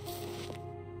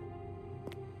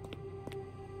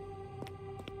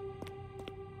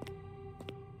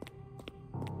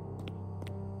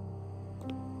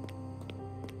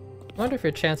 I wonder if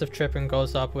your chance of tripping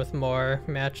goes up with more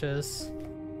matches.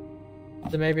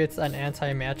 So maybe it's an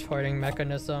anti-match hoarding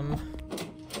mechanism.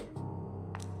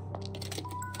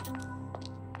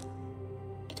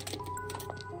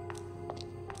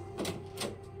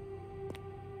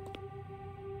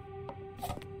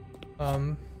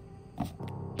 Um,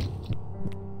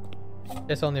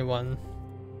 there's only one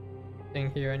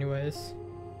thing here anyways.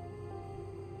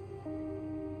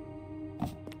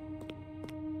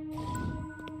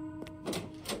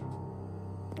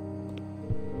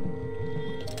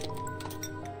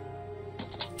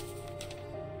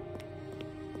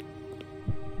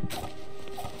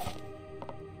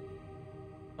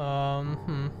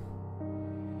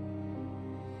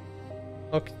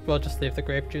 Okay, we'll just leave the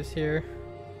grape juice here.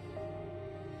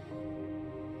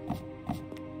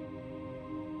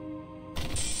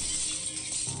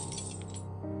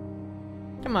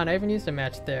 Come on, I haven't used a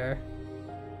match there.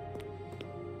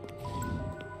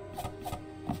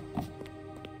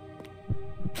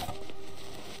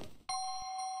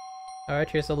 Alright,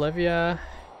 here's Olivia.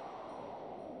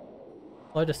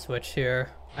 I'll just switch here.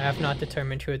 I have not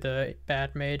determined who the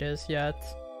bad maid is yet.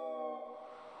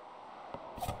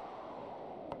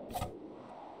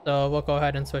 So we'll go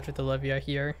ahead and switch with Olivia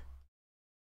here.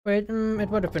 Wait, it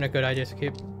would have been a good idea to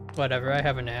keep... Whatever, I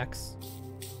have an axe.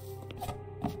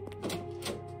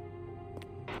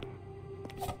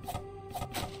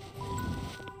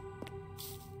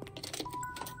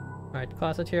 Alright,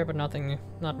 closet here, but not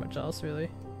much else really.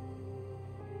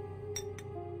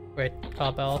 Wait,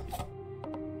 cowbell.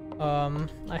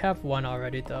 I have one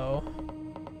already though.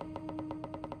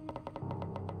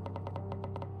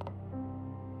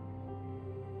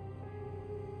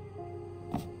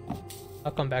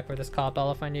 I'll come back for this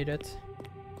cowbell if I need it.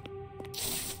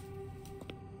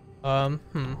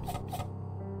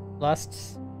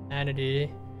 Last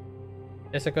sanity.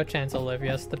 There's a good chance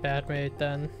Olivia's the bad maid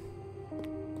then.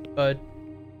 But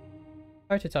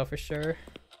hard to tell for sure.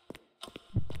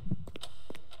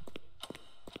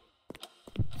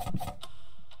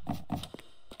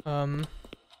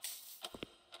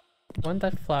 One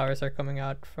that flowers are coming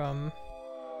out from.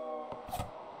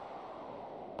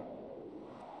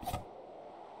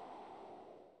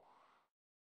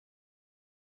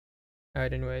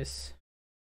 Alright, anyways.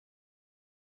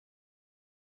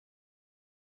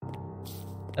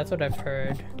 That's what I've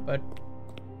heard, but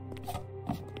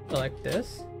so like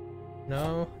this?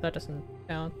 No, that doesn't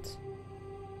count.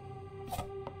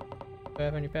 Do I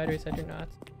have any batteries? I do not.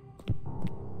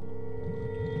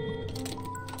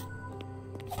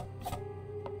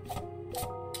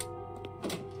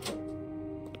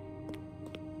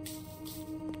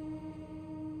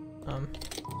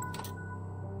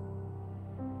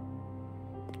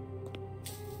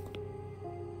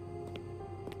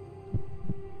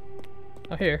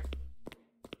 Oh, here.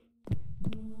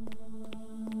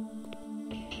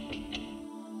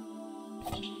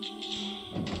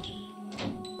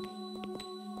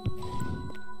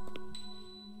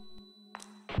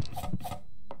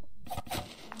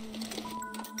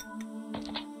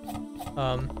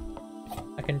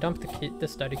 I can dump the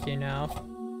study key now.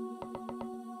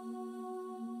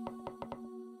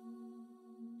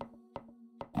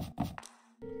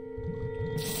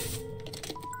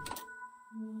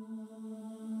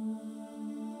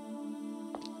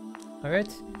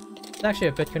 Alright. It's actually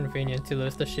a bit convenient to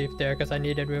lose the sheep there because I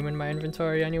needed room in my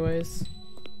inventory anyways.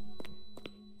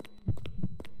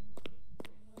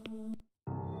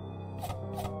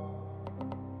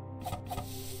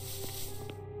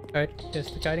 Alright,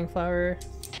 here's the guiding flower.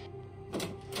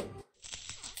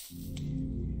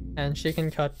 And she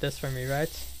can cut this for me, right?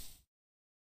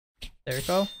 There we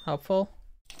go, helpful.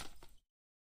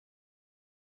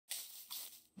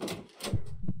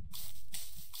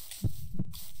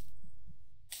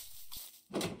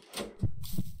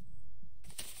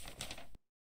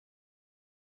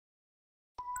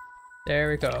 There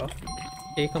we go.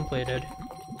 Key completed.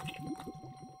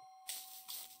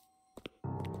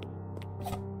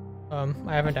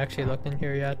 I haven't actually looked in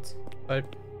here yet, but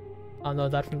I'll know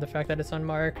that from the fact that it's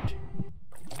unmarked.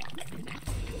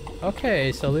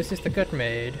 Okay, so Lucy's the good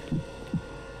maid.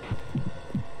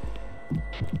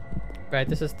 Right,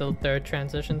 this is the third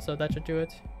transition, so that should do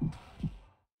it.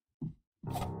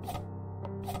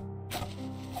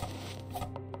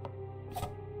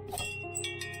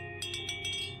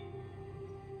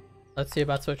 Let's see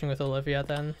about switching with Olivia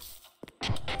then.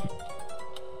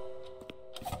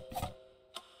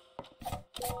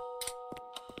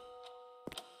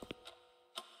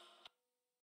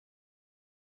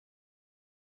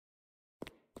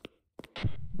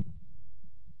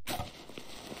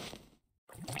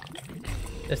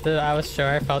 I was sure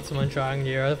I felt someone drawing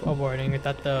near, a warning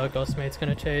that the ghost maid's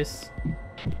gonna chase.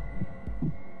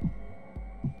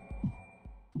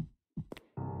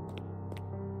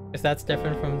 Because that's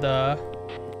different from the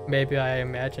maybe I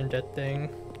imagined it thing.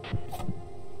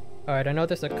 Alright, I know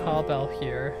there's a cowbell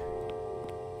here.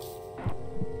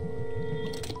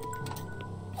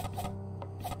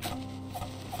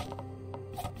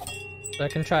 So I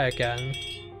can try again.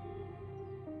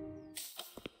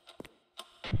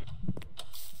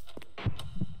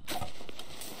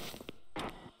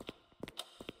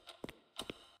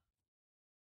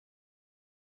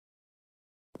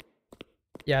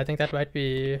 Yeah, I think that might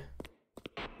be a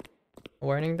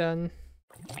warning then.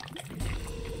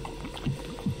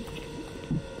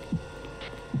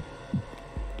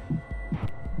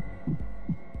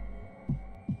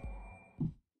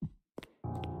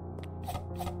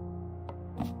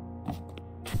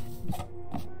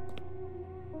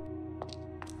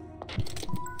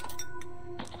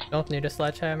 Don't need a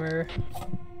sledgehammer.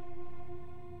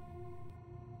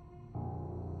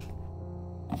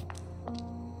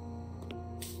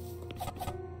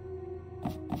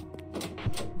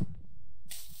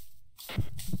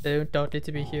 They don't need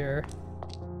to be here.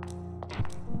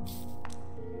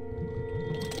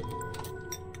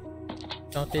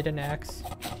 Don't need an axe.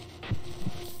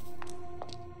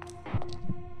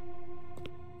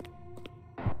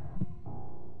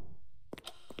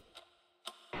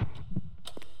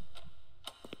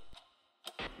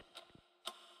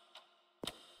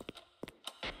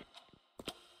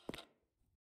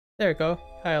 There we go.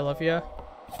 Hi, Olivia.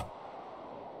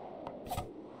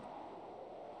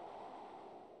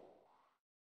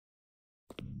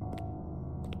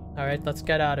 Alright, let's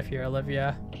get out of here,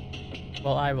 Olivia.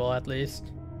 Well, I will at least.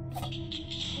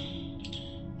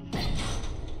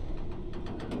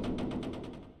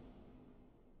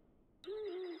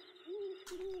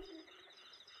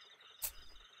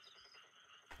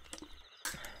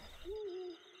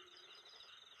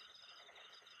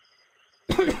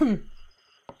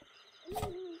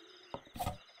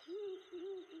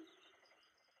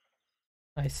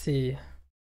 I see.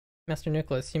 Master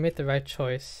Nicholas, you made the right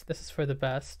choice. This is for the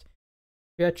best.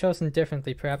 If you had chosen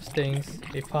differently, perhaps things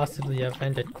may possibly have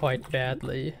ended quite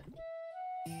badly.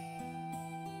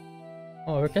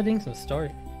 Oh, we're getting some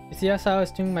story. You see, as I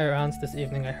was doing my rounds this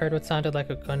evening, I heard what sounded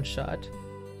like a gunshot.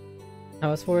 I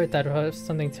was worried that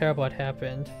something terrible had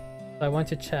happened, so I went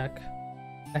to check.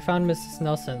 I found Mrs.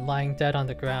 Nelson lying dead on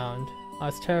the ground. I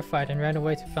was terrified and ran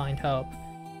away to find help.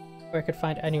 Before I could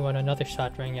find anyone, another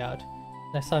shot rang out,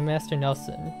 and I saw Master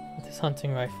Nelson with his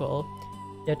hunting rifle.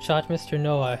 He had shot Mr.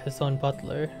 Noah, his own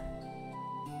butler.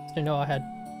 Mr. Noah had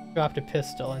dropped a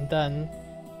pistol, and then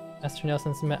Master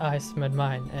Nelson's eyes met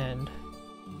mine and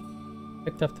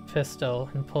picked up the pistol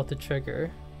and pulled the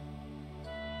trigger.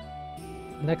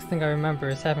 The next thing I remember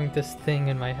is having this thing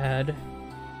in my head.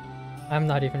 I'm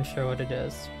not even sure what it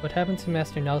is. What happened to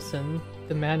Master Nelson,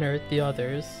 the manor, the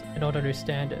others, I don't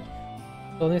understand it.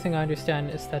 The only thing I understand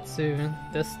is that soon,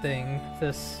 this thing,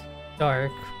 this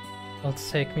dark, will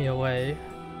take me away.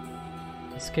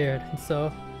 I'm scared, and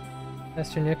so,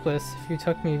 Master Nicholas, if you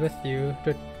took me with you, it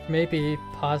would maybe,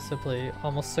 possibly,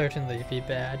 almost certainly be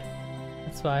bad.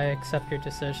 That's why I accept your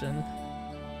decision.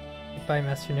 Goodbye,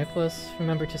 Master Nicholas.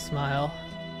 Remember to smile.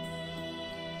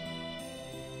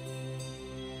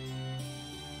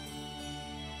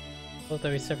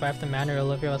 Although we survived the manor,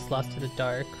 Olivia was lost to the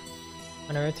dark.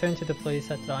 When I returned to the police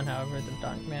at dawn, however,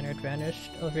 the manor had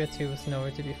vanished. Olivia too was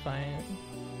nowhere to be found.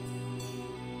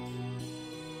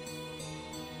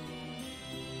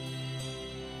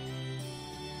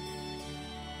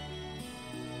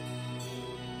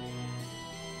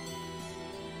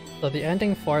 So the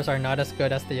ending 4s are not as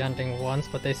good as the ending 1s,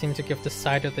 but they seem to give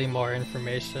decidedly more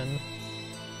information.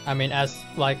 I mean,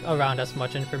 around as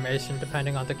much information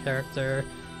depending on the character.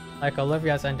 Like,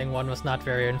 Olivia's ending 1 was not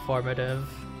very informative.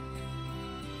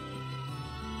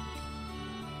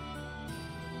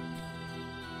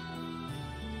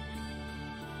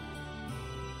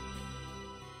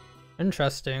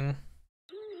 Interesting.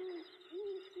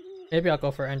 Maybe I'll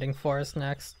go for ending 4s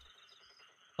next.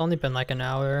 It's only been like an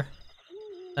hour.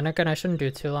 Then again, I shouldn't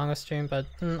do too long a stream, but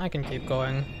I can keep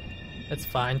going. It's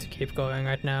fine to keep going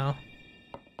right now.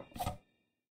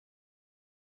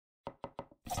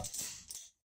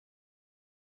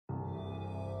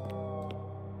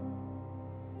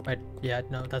 Wait, yeah,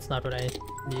 no, that's not what I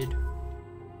need.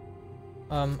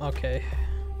 Okay.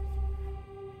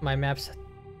 My maps,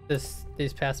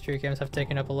 these past 3 games have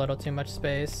taken up a little too much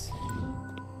space.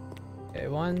 Okay,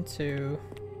 1, 2,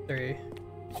 3.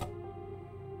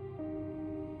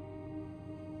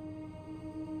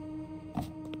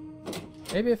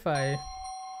 Maybe if I...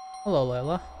 Hello,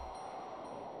 Layla.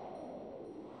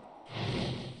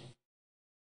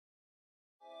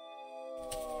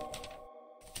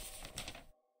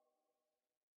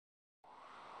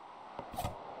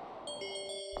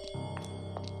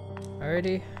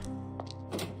 Alrighty.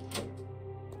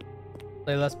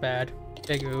 Layla's bad.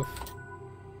 Big oof.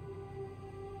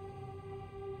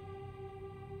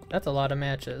 That's a lot of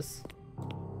matches.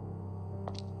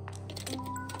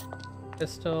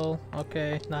 Pistol,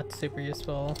 okay, not super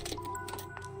useful.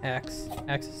 Axe.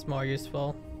 Axe is more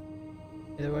useful.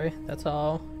 Either way, that's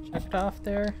all checked off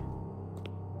there.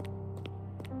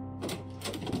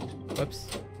 Whoops.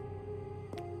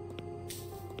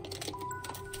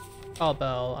 Call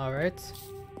bell, alright.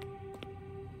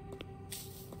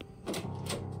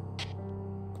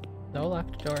 No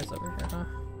locked doors over here, huh?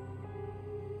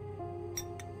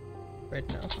 Wait,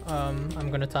 no.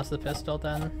 I'm gonna toss the pistol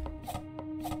then.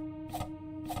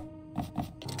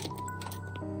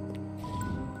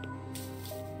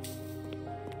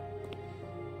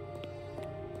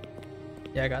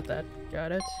 Yeah, I got that.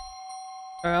 Got it.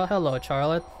 Hello,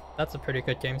 Charlotte. That's a pretty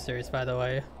good game series, by the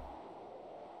way.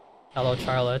 Hello,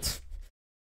 Charlotte.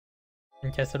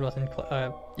 In case it wasn't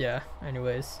yeah,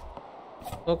 anyways.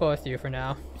 We'll go with you for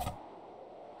now.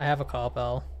 I have a call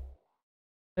bell.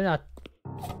 They're not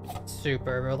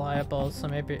super reliable, so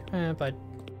maybe, but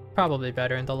probably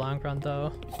better in the long run though.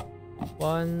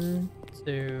 1,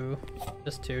 2,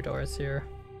 just 2 doors here.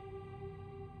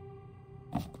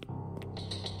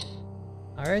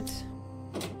 Alright.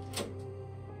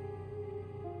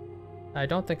 I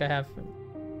don't think I have...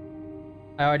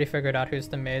 I already figured out who's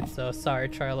the maid, so sorry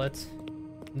Charlotte.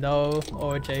 No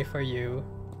OJ for you.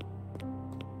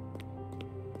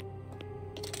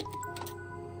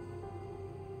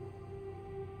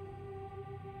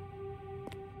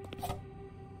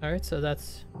 Alright, so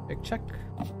that's big check.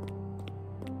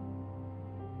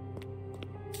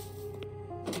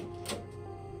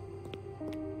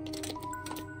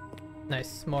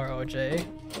 Nice, more OJ.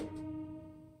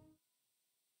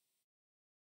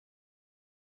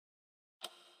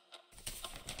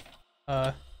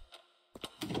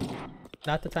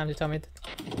 Not the time to tell me.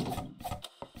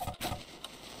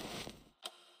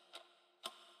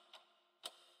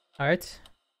 Alright.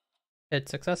 Hit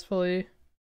successfully.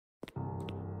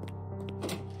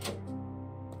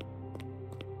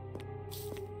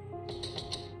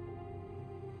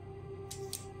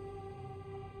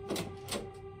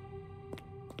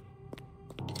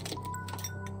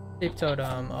 Deep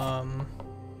totem,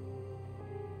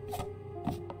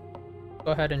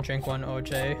 go ahead and drink 1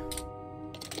 OJ.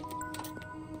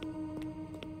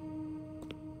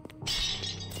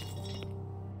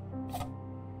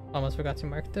 Almost forgot to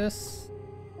mark this.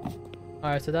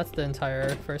 Alright, so that's the entire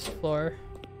first floor.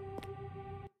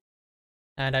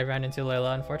 And I ran into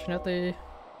Layla, unfortunately.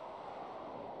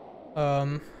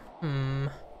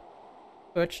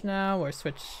 Switch now or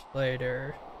switch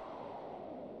later?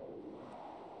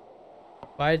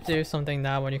 Why do something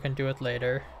now when you can do it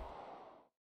later?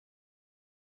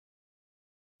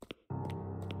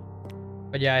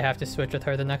 But yeah, I have to switch with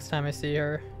her the next time I see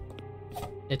her.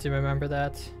 Need to remember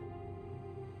that.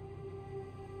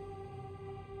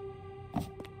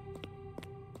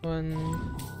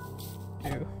 One,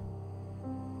 2.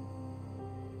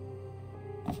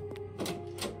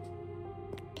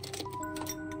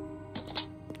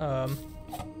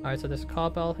 Alright, so there's a call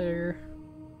bell here.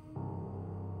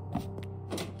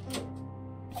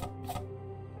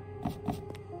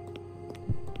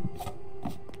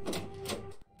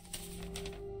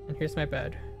 And here's my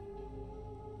bed.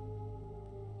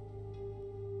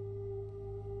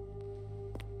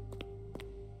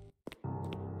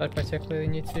 But particularly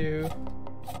need to...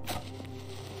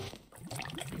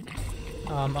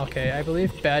 okay, I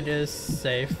believe bed is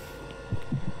safe.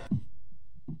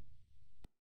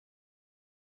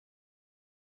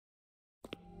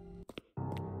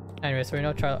 Anyway, so we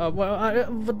know Charlie. Oh,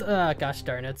 well, gosh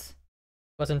darn it.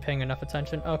 Wasn't paying enough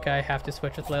attention. Okay, I have to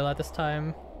switch with Layla this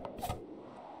time.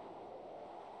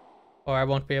 Or I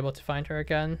won't be able to find her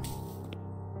again.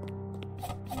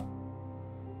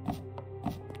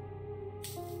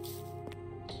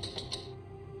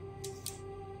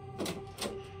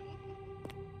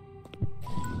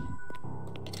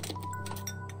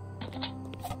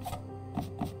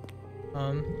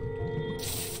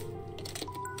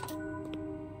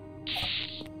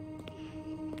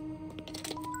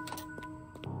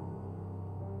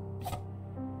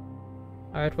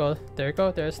 Alright, well, there you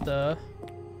go. There's the...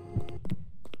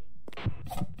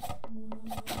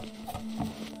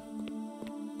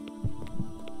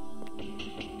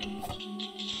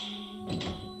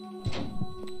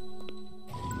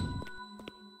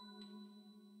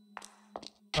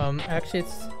 actually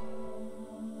it's...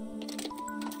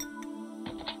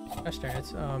 gosh darn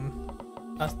it,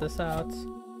 bust this out.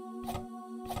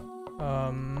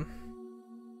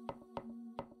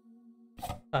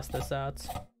 Bust this out.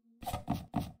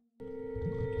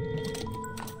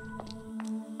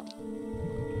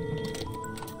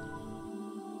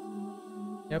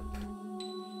 Yep.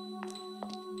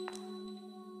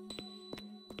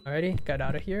 Alrighty, got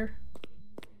out of here.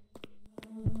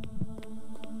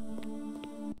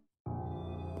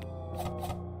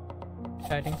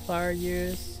 Guiding flower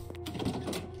use.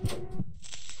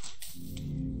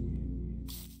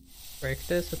 Break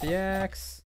this with the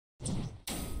axe.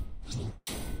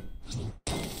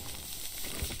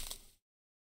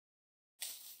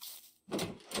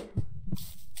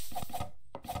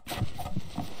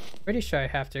 Pretty sure I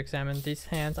have to examine these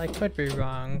hands. I could be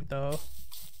wrong though.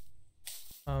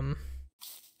 Here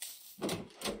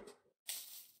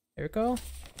we go.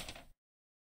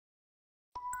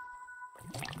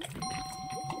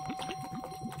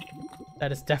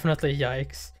 That is definitely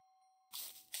yikes.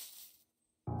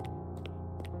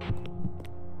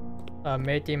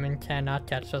 Maid demon cannot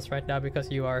catch us right now because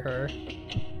you are her.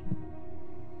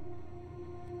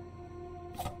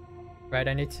 Right,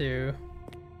 I need to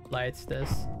light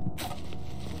this.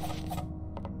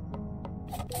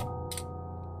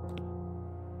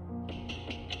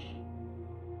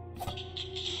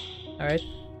 Alright,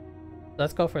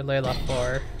 let's go for Layla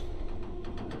 4.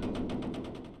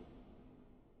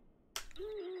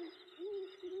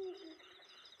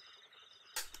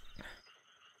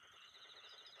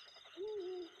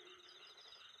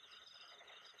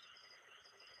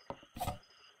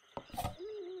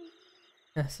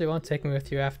 So you won't take me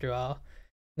with you after all.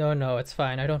 No, it's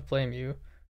fine, I don't blame you.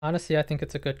 Honestly, I think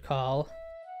it's a good call.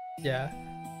 Yeah,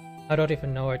 I don't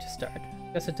even know where to start.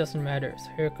 Guess it doesn't matter, so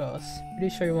here it goes.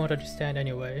 Pretty sure you won't understand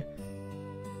anyway.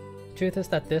 The truth is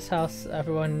that this house,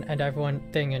 everyone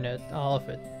thing in it, all of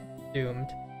it, doomed.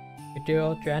 Your dear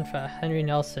old grandpa, Henry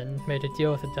Nelson, made a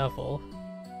deal with the devil.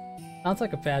 Sounds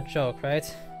like a bad joke, right?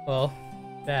 Well,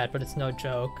 bad, but it's no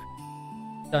joke.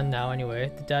 Done now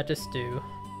anyway, the dad just do.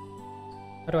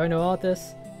 How do I know all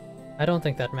this? I don't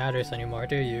think that matters anymore,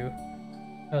 do you?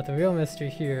 No, the real mystery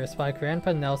here is why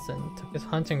Grandpa Nelson took his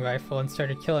hunting rifle and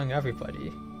started killing everybody.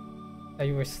 While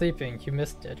you were sleeping, you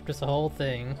missed it. It was the whole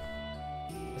thing.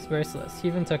 It was merciless. He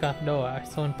even took out Noah,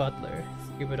 his own butler.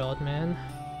 Stupid old man.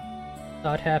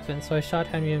 Thought happened, so I shot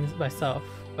Henry myself.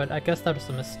 But I guess that was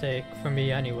a mistake, for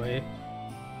me anyway.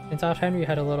 Turns out Henry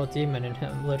had a little demon in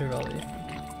him, literally.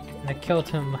 And I killed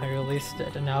him, I released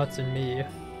it, and now it's in me.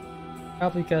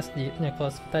 Probably guessed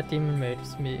Nicholas, but that demon maid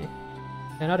was me.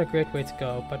 And not a great way to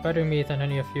go, but better me than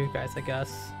any of you guys, I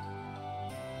guess.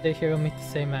 Stay here will meet the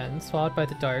same end, swallowed by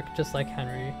the dark, just like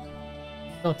Henry.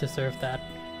 Don't deserve that.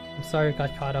 I'm sorry I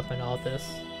got caught up in all this.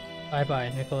 Bye bye,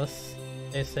 Nicholas.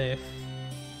 Stay safe.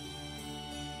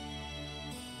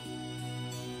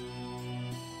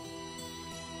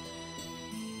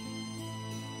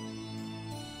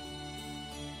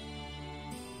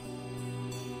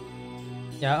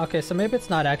 Yeah, okay, so maybe it's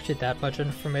not actually that much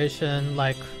information,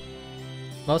 like,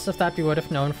 most of that we would have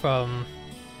known from...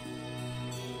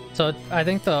 So I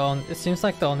think it seems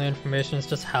like the only information is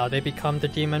just how they become the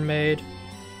demon maid.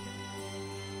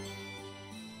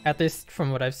 At least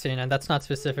from what I've seen, and that's not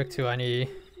specific to any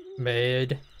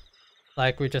maid.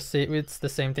 Like, we just see, it's the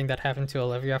same thing that happened to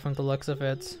Olivia from the looks of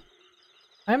it.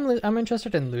 I'm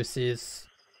interested in Lucy's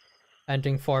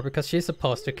ending 4 because she's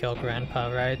supposed to kill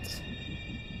Grandpa, right?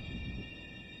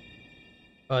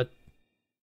 But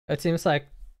it seems like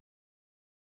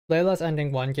Layla's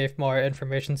ending 1 gave more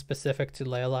information specific to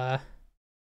Layla.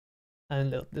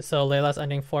 And so Layla's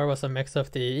ending 4 was a mix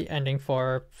of the ending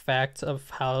 4 facts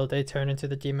of how they turn into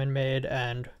the demon maid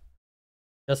and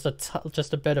just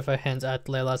a bit of a hint at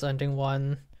Layla's ending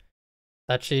 1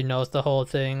 that she knows the whole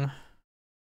thing.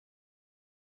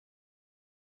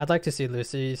 I'd like to see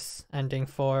Lucy's ending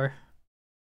 4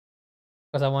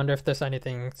 because I wonder if there's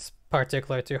anything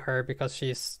particular to her because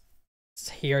she's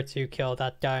here to kill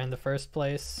that guy in the first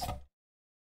place.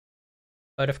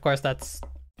 But of course that's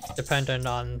dependent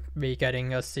on me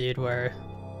getting a seed where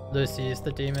Lucy is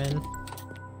the demon.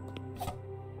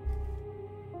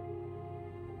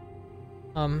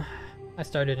 I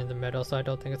started in the middle, so I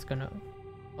don't think it's gonna...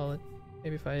 Well,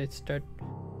 maybe if I start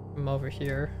from over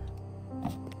here,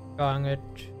 drawing it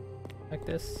like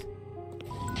this.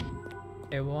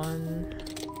 Okay, 1,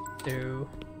 2,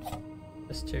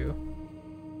 just 2.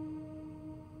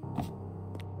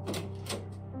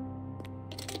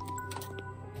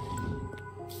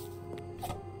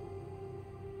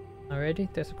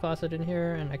 Alrighty, there's a closet in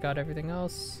here, and I got everything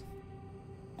else.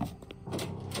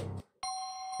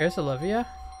 Here's Olivia.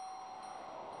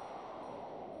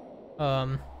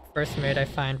 First maid I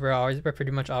find we're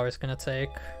pretty much always gonna take.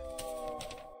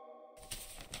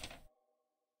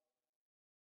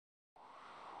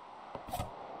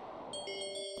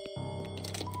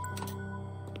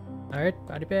 Alright,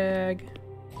 body bag.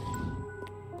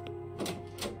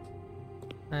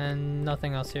 And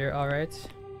nothing else here, alright.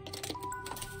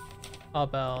 Oh,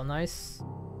 bell, nice.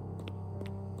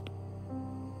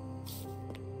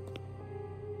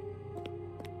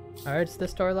 Alright, is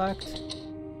this door locked?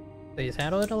 Please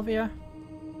handle it, Olivia.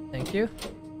 Thank you.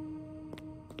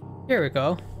 Here we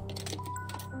go.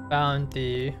 Found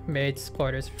the maid's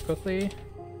quarters quickly.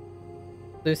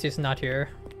 Lucy's not here.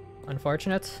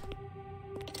 Unfortunate.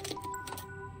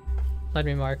 Let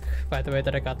me mark, by the way,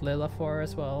 that I got Layla for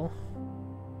as well.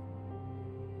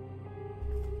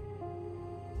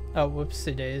 Oh,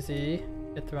 whoopsie daisy.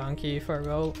 Hit the wrong key for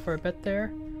a bit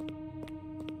there.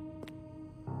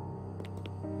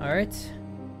 Alright.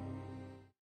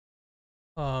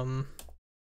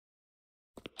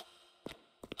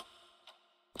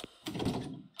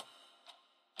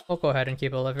 We'll go ahead and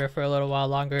keep Olivia for a little while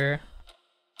longer.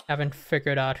 Haven't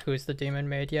figured out who's the demon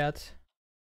maid yet.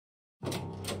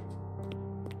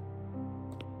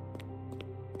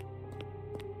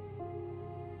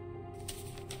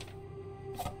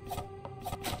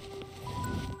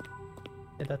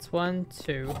 Okay, that's 1,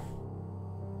 2.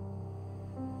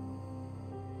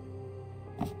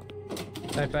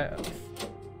 By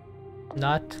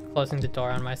not closing the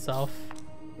door on myself.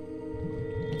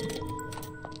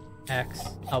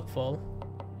 X, helpful.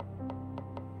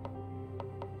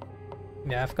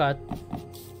 Yeah, I've got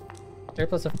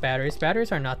surplus of batteries.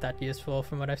 Batteries are not that useful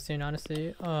from what I've seen,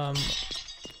 honestly. I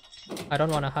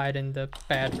don't want to hide in the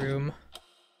bad room.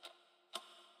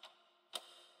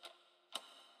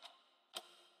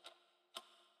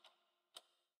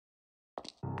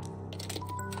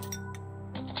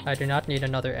 I do not need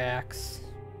another axe.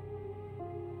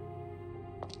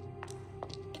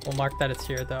 We'll mark that it's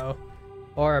here though.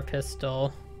 Or a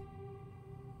pistol.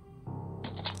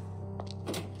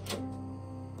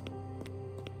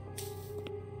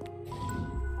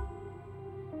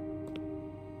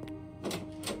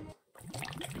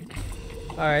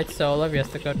 Alright, so Olivia's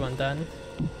the good one then.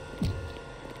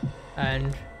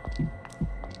 And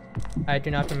I do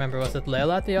not remember, was it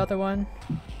Layla the other one?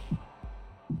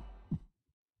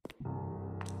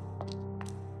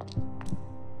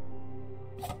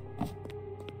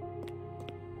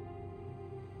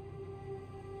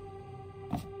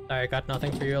 Sorry, I got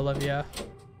nothing for you, Olivia.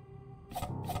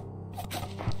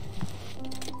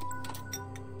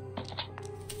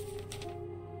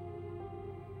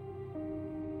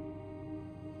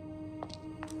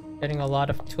 Getting a lot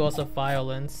of tools of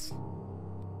violence.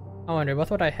 I wonder,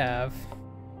 what would I have?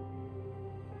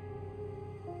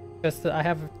 Because I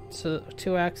have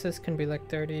 2 axes can be like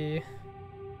 30.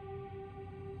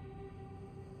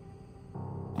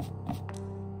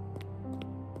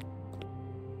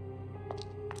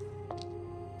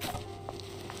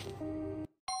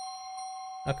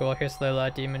 Okay, well here's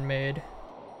Layla, Demon Maid.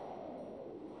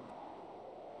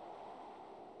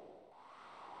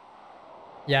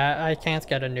 Yeah, I can't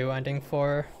get a new ending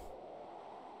for.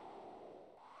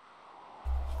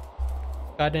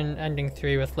 Got an ending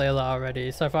 3 with Layla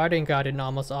already, so I've already gotten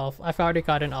almost all. I've already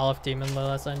gotten all of Demon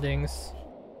Layla's endings.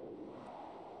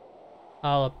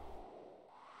 I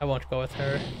won't go with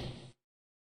her.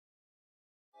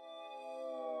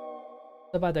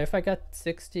 So by the way, if I get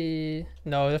 60,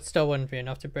 no, that still wouldn't be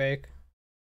enough to break.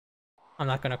 I'm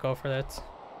not gonna go for that.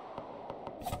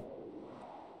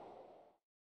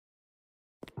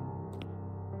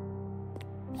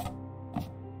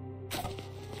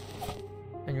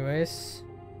 Anyways.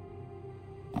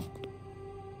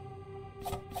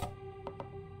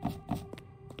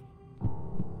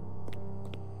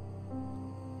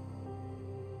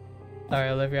 Sorry,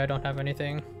 Olivia, I don't have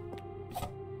anything.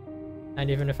 And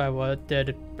even if I did,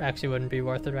 it actually wouldn't be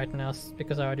worth it right now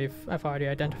because I've already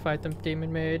identified the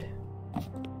Demon Maid.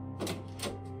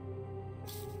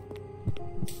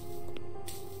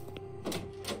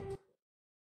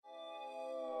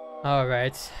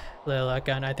 Alright, Layla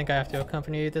again. I think I have to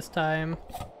accompany you this time.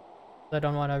 I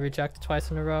don't want to reject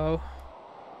twice in a row.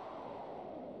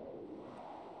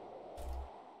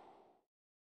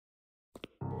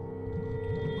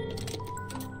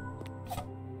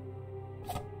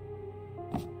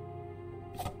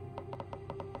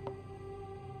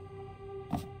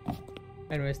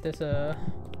 Anyways, there's a...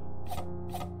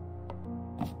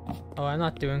 Oh, I'm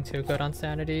not doing too good on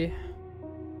sanity.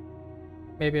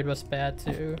 Maybe it was bad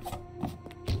too.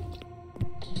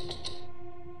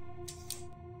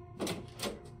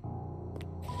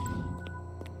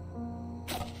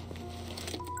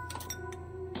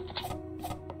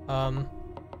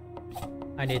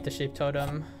 I need the sheep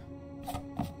totem.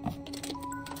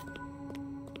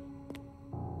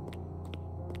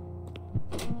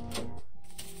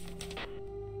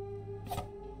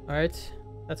 Alright,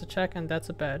 that's a check and that's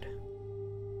a bed.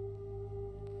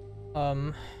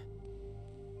 Can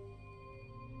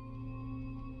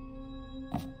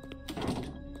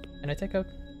I take a...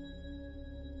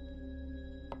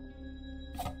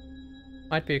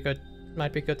 Might be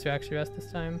good to actually rest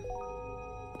this time.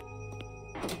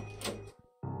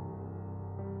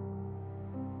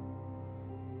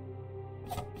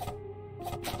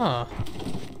 Huh.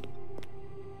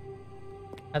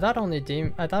 I thought only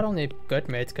good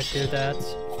maids could do that.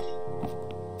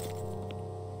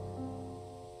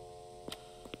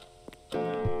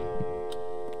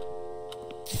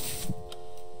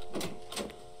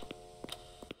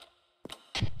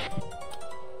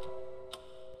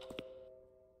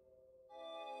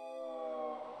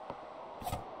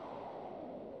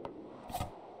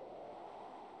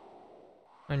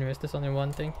 Anyways, there's only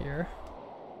one thing here.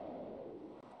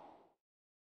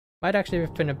 Might actually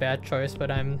have been a bad choice, but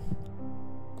I'm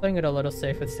playing it a little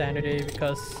safe with sanity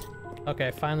because... Okay,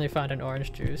 I finally found an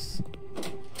orange juice.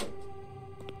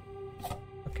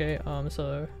 Okay,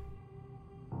 so...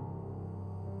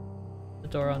 The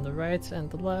door on the right and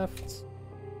the left.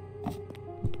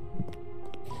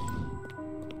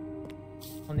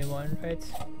 Only one, right?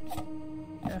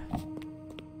 Yeah.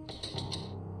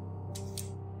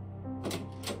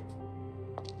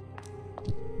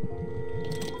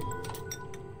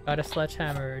 Got a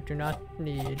sledgehammer, do not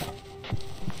need.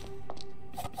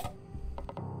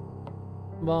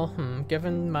 Well,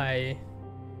 given my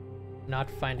not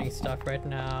finding stuff right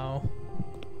now,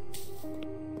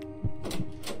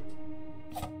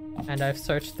 and I've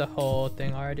searched the whole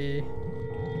thing already.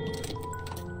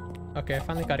 Okay, I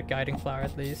finally got a guiding flower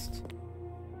at least.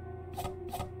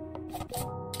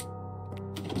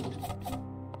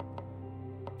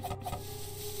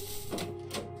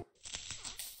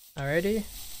 Alrighty.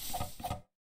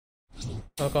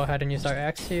 We'll go ahead and use our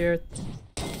axe here,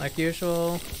 like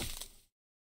usual.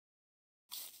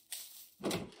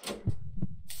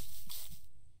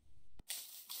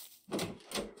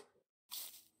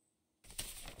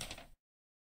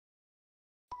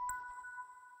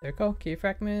 There we go, key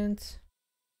fragment.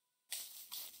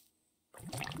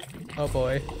 Oh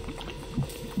boy.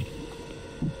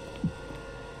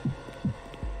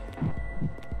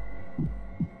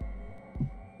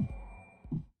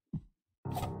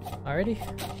 Alrighty.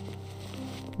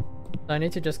 So I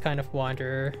need to just kind of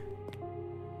wander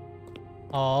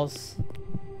halls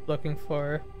looking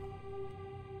for...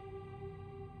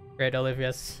 Great,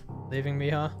 Olivia's leaving me,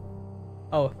 huh?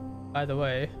 Oh, by the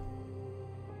way.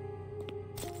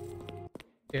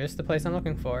 Here's the place I'm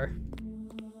looking for.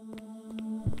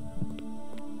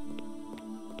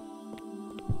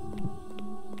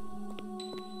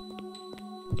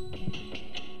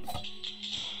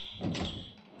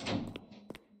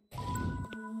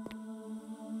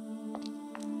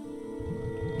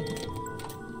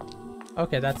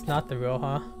 Okay, that's not the rule,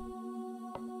 huh?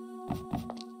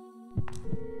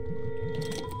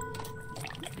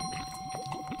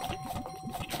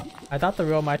 I thought the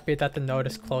rule might be that the node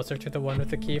is closer to the one with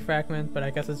the key fragment, but I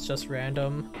guess it's just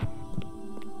random.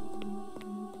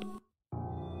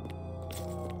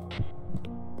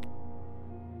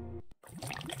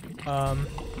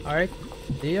 Alright,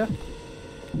 see ya.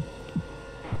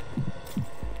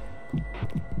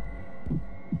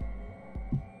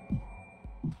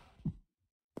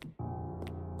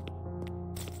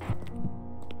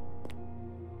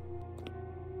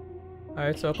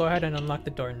 Alright, so I'll go ahead and unlock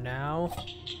the door now.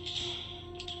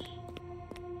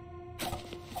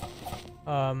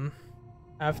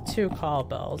 I have 2 call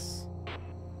bells.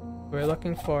 We're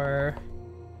looking for...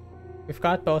 We've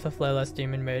got both of Layla's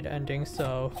Demon Maid endings,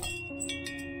 so...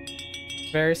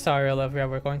 Very sorry, Olivia,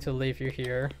 we're going to leave you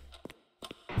here.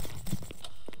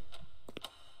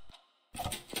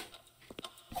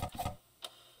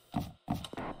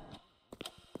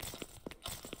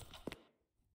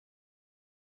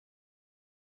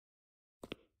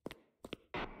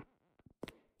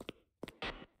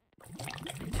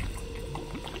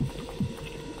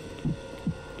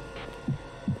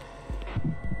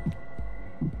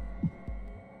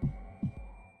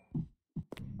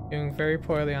 Doing very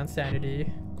poorly on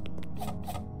sanity.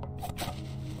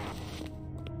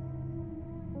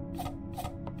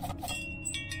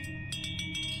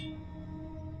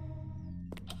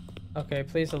 Okay,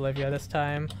 please Olivia this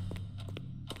time.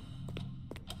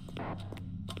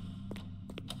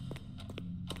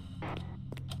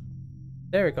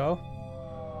 There we go.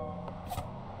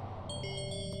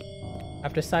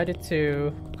 I've decided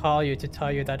to call you to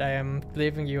tell you that I am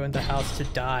leaving you in the house to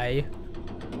die.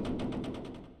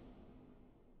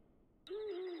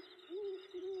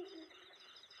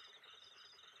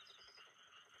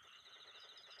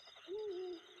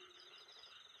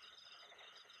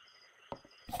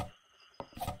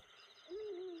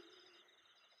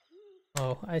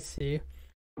 Oh, I see.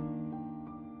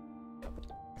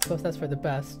 Suppose that's for the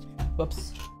best.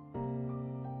 Whoops.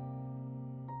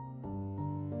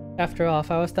 After all, if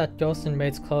I was that ghost in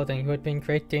Maid's clothing, you would be in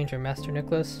great danger, Master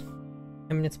Nicholas.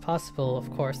 I mean, it's possible,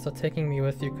 of course, though taking me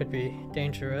with you could be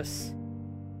dangerous.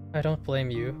 I don't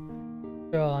blame you.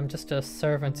 After all, I'm just a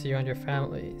servant to you and your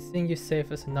family. Seeing you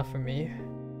safe is enough for me.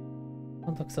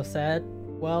 Don't look so sad.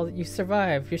 Well, you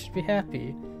survived. You should be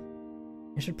happy.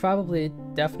 You should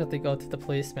definitely go to the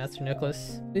police, Master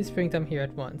Nicholas. Please bring them here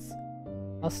at once.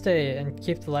 I'll stay and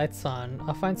keep the lights on.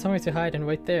 I'll find somewhere to hide and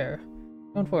wait there.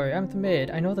 Don't worry, I'm the maid.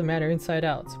 I know the manor inside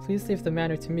out, so please leave the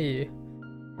manor to me.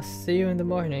 I'll see you in the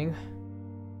morning.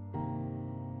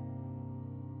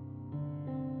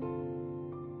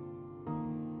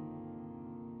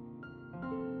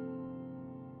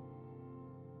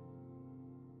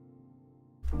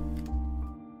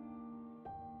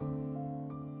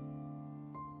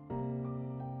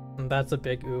 That's a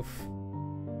big oof.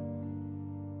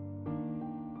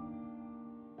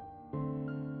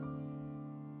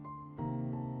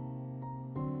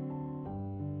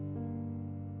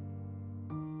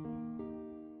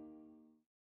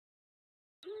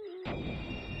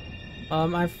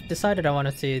 I've decided I want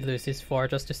to see Lucy's 4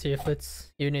 just to see if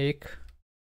it's unique.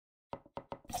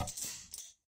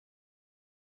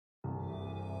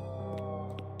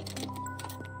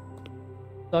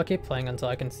 So I'll keep playing until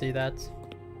I can see that.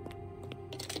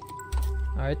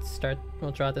 Alright,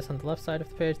 we'll draw this on the left side of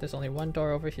the page. There's only one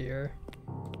door over here.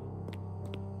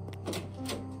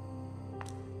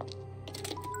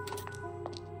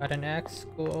 Got an axe,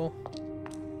 cool.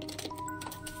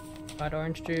 Got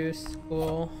orange juice,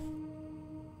 cool.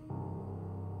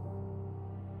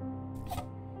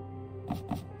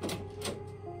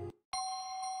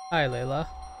 Hi, Layla.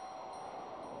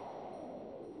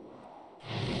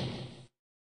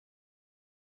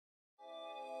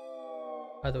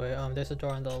 By the way, there's a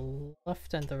door on the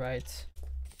left and the right.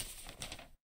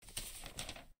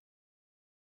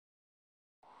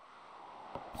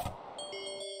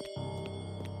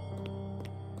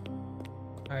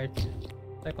 Alright,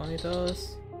 like only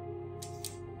those.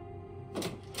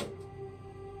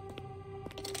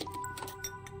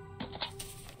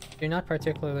 Do not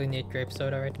particularly need grape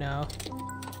soda right now.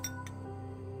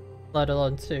 Let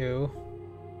alone 2.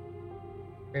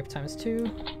 Grape times 2.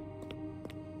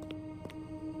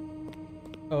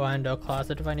 Oh, and a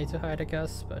closet if I need to hide, I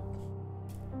guess, but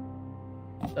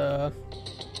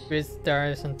there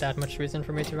isn't that much reason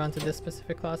for me to run to this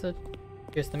specific closet.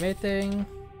 Here's the maid thing.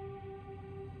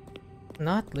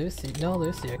 Not Lucy. No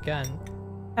Lucy again.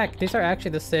 Heck, these are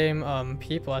actually the same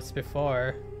people as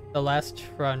before. The last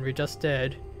run we just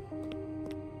did.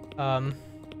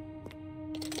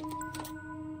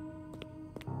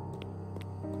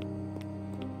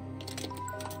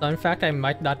 So in fact, I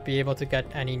might not be able to get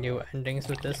any new endings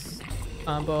with this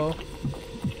combo.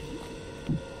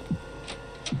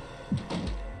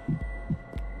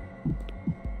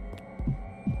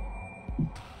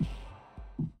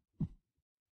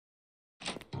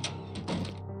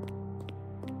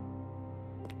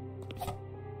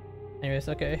 Anyways,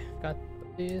 okay, got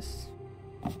these.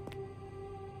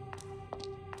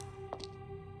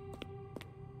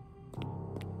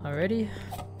 Alrighty.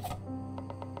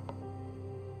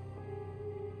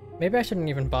 Maybe I shouldn't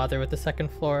even bother with the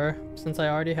second floor, since I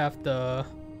already have the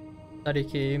study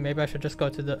key. Maybe I should just go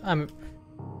to the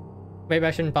maybe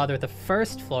I shouldn't bother with the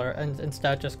first floor and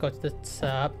instead just go to the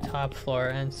top floor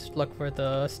and look for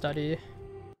the study.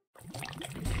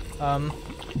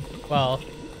 Well,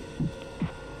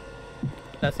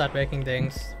 that's not making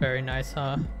things very nice,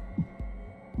 huh?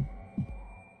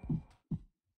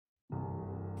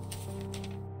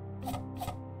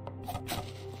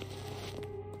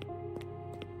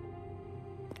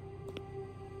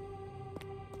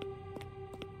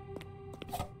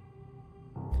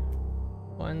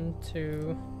 One,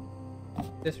 two.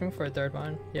 This room for a third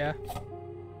one. Yeah.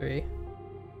 3.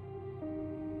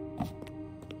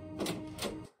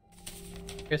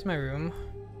 Here's my room.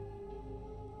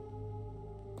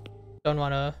 Don't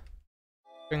wanna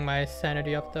bring my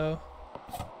sanity up though.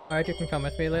 Alright, you can come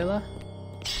with me, Layla.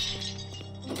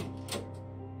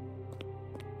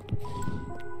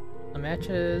 Some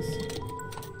matches.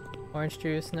 Orange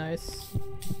juice, nice.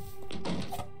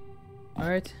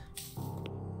 Alright.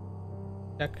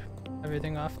 Check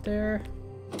everything off there.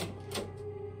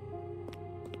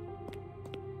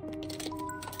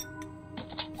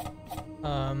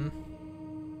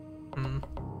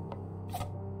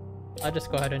 I'll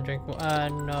just go ahead and drink.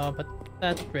 No, but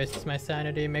that raises my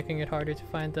sanity, making it harder to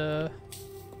find the.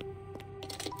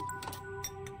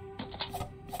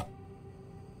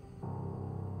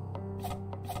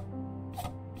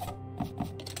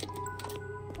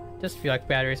 Just feel like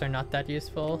batteries are not that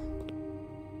useful.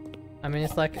 I mean,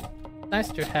 it's like nice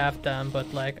to have them,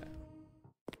 but like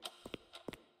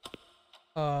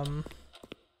I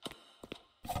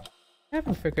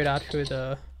haven't figured out who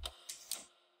the...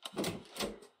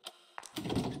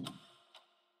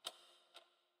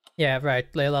 Yeah,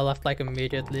 right, Layla left like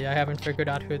immediately. I haven't figured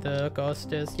out who the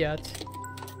ghost is yet.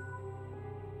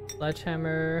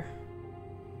 Sledgehammer...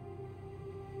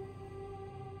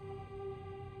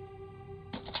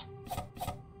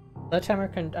 Sledgehammer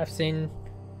can... I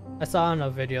saw on a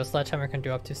video, Sledgehammer can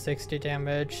do up to 60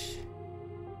 damage.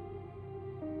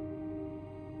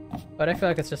 But I feel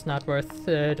like it's just not worth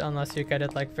it unless you get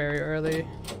it like very early.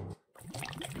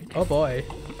 Oh boy.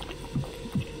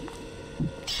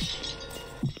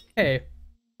 Hey,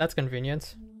 that's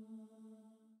convenient.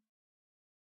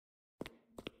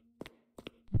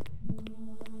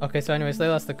 Okay, so anyways,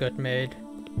 Layla's the good maid.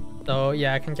 So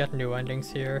yeah, I can get new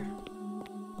endings here.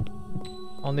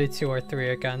 Only 2 or 3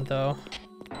 again though.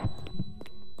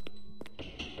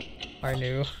 Are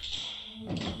new.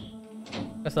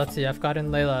 Because let's see, I've gotten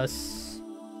Layla's.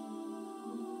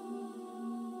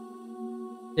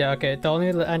 Yeah, okay, the only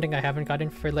ending I haven't gotten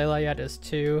for Layla yet is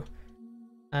 2.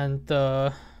 And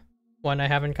the one I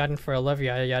haven't gotten for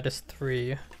Olivia yet is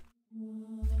 3.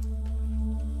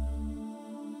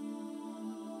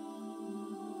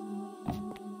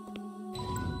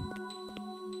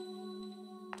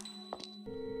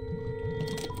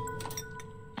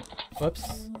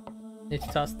 Whoops. Need to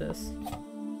toss this.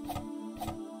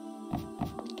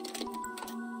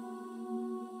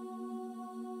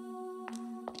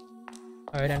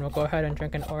 Alright, and we'll go ahead and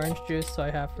drink an orange juice so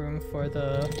I have room for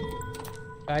the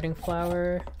guiding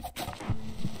flower.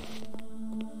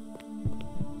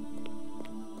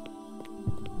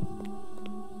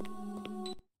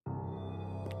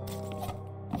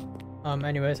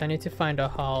 Anyways, I need to find a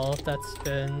hall that's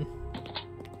been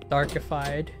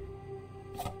darkified.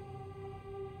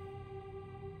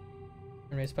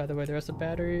 Anyways, by the way, there's a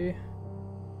battery.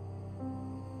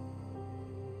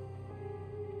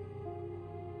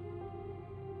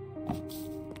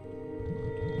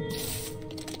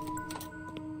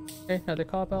 Okay, another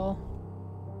call bell.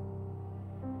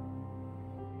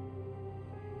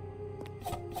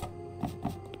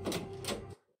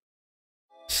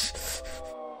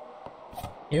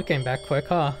 You came back quick,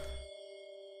 huh?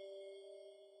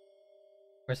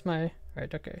 Where's my...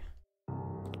 Right, okay.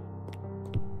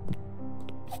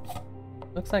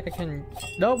 Looks like I can...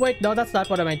 No, wait, no, that's not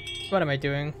what am I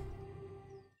doing?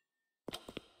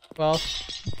 Well,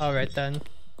 alright then.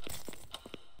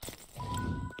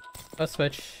 I'll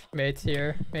switch maids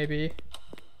here, maybe.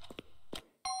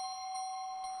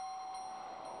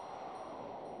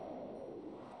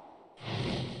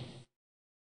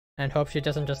 And hope she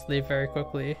doesn't just leave very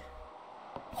quickly.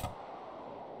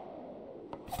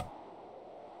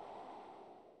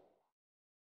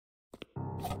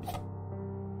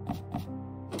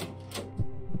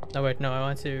 No wait, no, I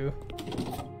want to...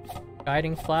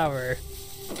 Guiding Flower.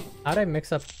 How'd I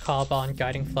mix up Kaba and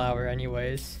Guiding Flower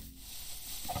anyways?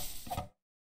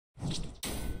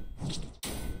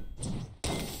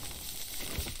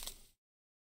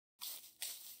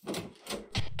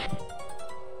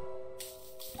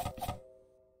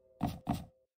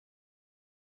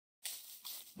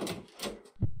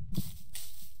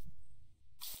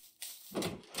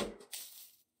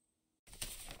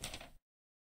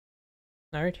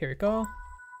 Alright, here we go.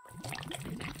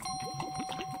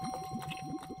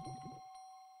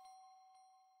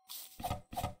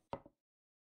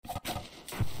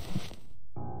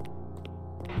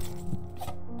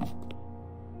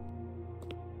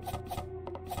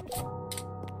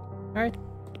 Alright,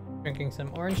 drinking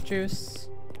some orange juice.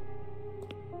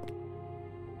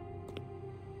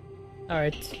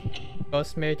 Alright,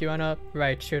 Ghost Maid, you wanna...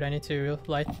 Right, shoot, I need to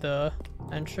light the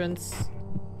entrance.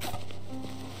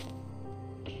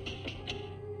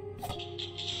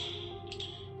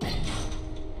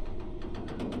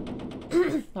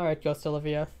 Alright, Ghost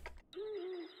Olivia.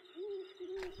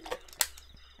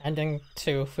 Ending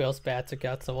 2 feels bad to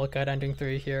get, so we'll get ending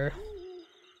 3 here.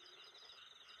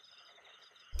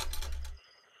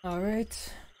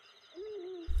 Alright.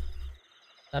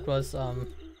 That was,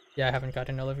 yeah, I haven't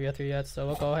gotten Olivia 3 yet, so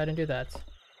we'll go ahead and do that.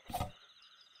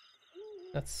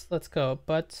 Let's go,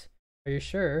 but are you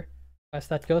sure? As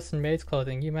that ghost in maid's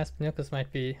clothing, you Master Nicholas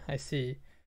might be, I see.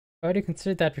 I already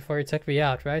considered that before you took me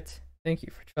out, right? Thank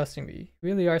you for trusting me. You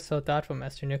really are so thoughtful,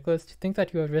 Master Nicholas. To think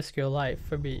that you would risk your life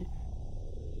for me.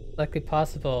 It's likely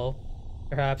possible,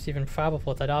 perhaps even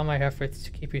probable, that all my efforts to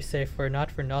keep you safe were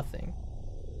not for nothing.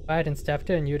 If I hadn't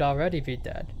stepped in, you'd already be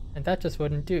dead. And that just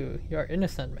wouldn't do. You are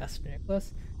innocent, Master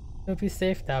Nicholas. You'll be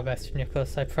safe now, Master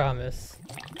Nicholas, I promise.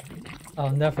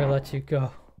 I'll never let you go.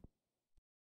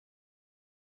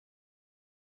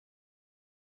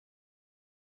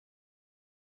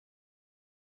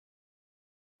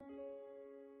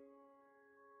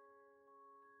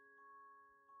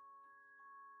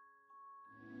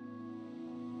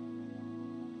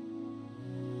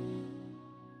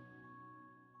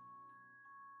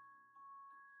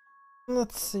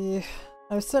 Let's see.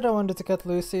 I said I wanted to get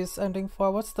Lucy's ending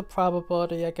for. What's the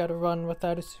probability I gotta run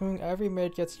without assuming every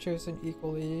maid gets chosen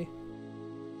equally?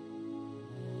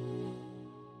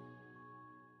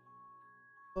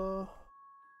 Uh,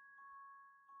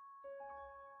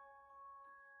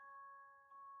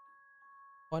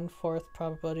 1/4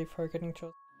 probability for getting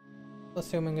chosen.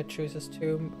 Assuming it chooses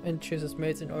two and chooses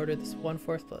maids in order, this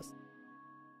 1/4 plus.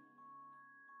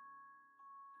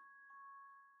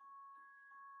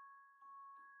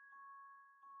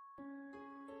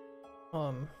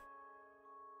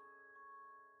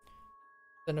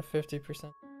 Then a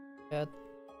 50%.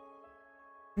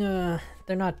 Yeah.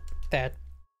 They're not that.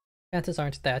 Chances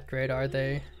aren't that great, are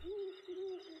they?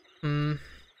 And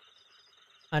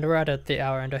we're at the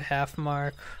hour-and-a-half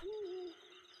mark.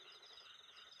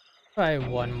 Try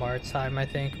one more time, I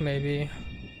think, maybe.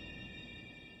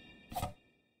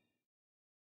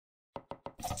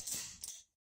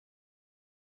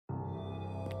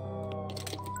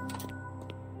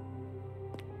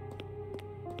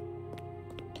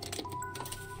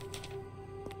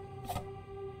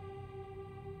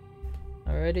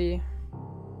 Alrighty.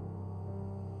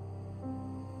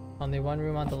 Only one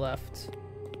room on the left.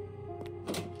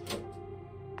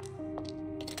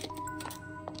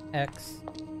 X.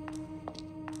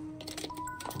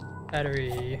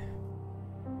 Battery.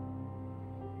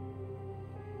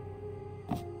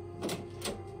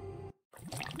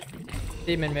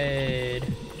 Demon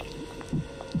Maid.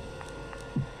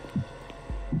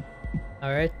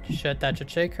 Alright, that should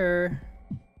shake her.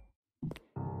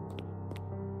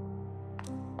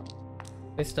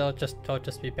 They still don't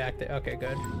just be back there. Okay,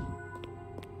 good.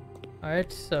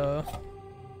 Alright, so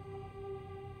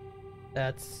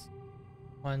that's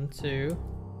 1, 2.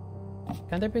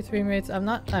 Can there be 3 maids? I'm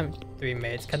 3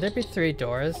 maids. Can there be 3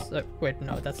 doors? Wait,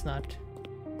 no, that's not.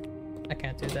 I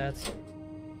can't do that.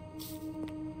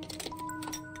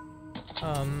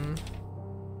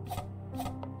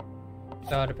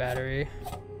 Got a battery.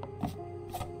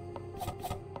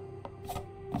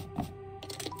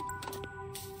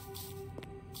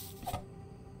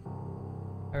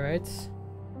 Alright.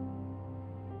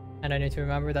 And I need to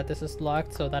remember that this is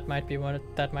locked, so that might be where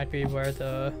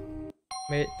the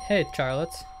maid. Hey,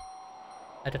 Charlotte.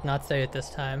 I did not say it this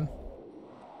time.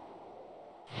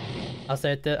 I'll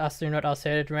say it. I'll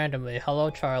say it randomly.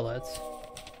 Hello, Charlotte.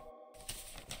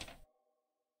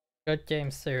 Good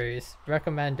game series.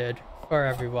 Recommended for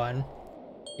everyone.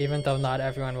 Even though not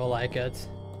everyone will like it,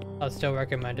 I'll still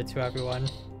recommend it to everyone.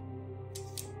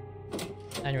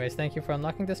 Anyways, thank you for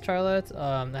unlocking this, Charlotte.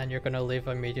 And you're gonna leave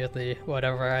immediately.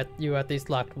 Whatever, you at least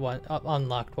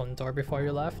unlocked one door before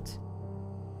you left.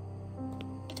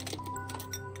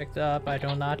 Picked up. I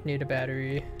do not need a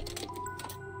battery.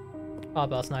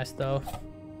 Cowbell's nice though.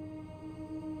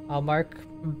 I'll mark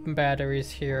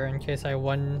batteries here in case I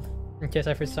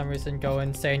for some reason go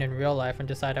insane in real life and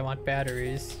decide I want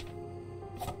batteries.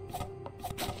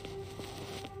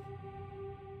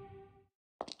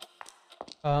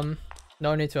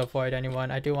 No need to avoid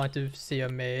anyone. I do want to see a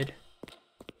maid.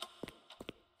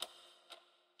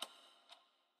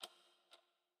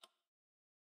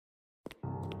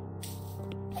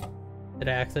 Did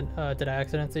I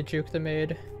accidentally juke the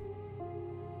maid?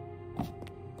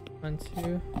 1,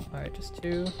 2. Alright, just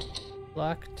 2.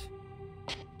 Locked.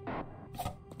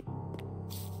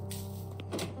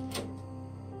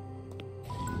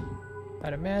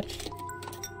 Got a match.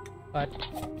 But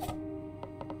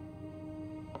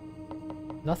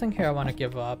nothing here I want to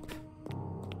give up.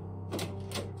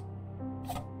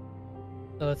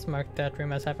 So let's mark that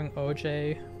room as having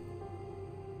OJ.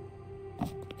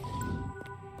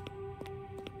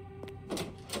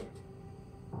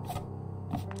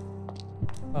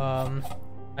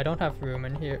 I don't have room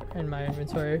in here in my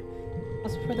inventory.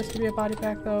 Also for this to be a body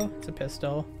bag though. It's a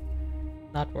pistol.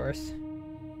 Not worse.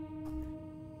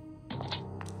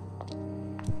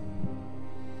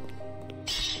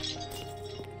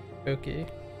 Spooky.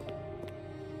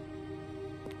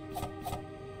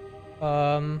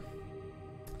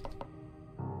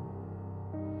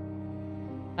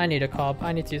 I need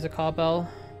to use a cowbell.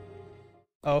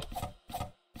 Oh.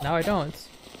 Now I don't.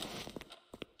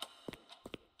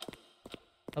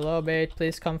 Hello, maid,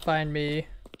 please come find me.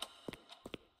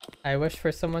 I wish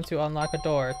for someone to unlock a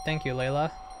door. Thank you, Layla.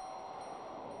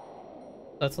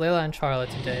 So it's Layla and Charlotte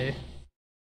today.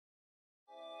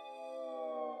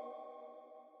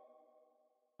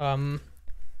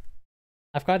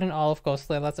 I've gotten all of Ghost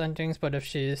Layla's endings, but if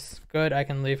she's good, I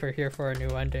can leave her here for a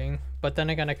new ending. But then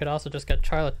again, I could also just get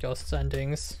Charlotte Ghost's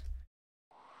endings.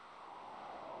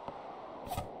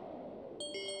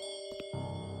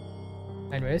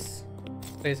 Anyways,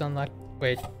 please unlock.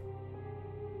 Wait.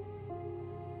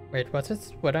 Wait, what's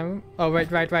it? What I'm... Oh,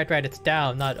 right. It's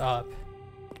down, not up.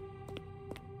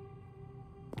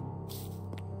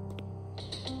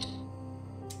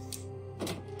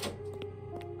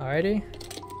 Alrighty.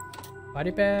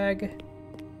 Body bag.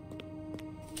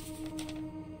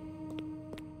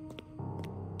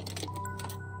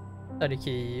 Study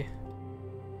key.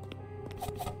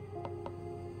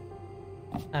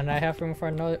 And I have room for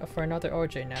another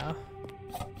OJ now.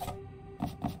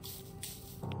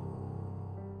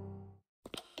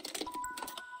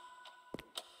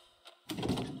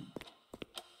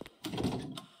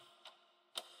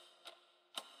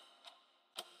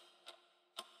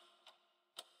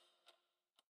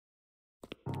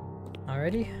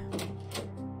 Alrighty.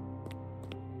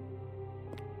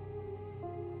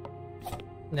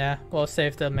 Nah, we'll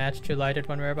save the match to light it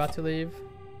when we're about to leave.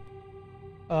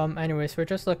 Anyways, we're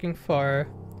just looking for...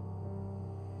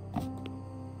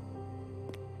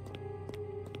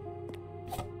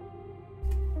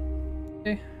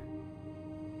 Okay.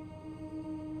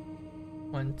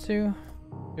 1, 2.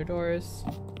 2 doors.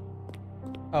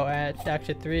 Oh, and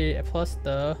actually 3 plus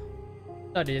the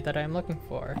study that I'm looking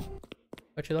for.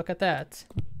 Would you look at that?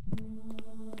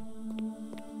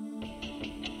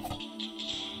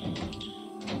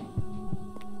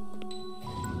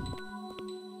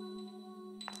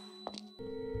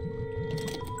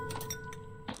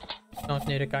 Don't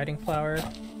need a guiding flower.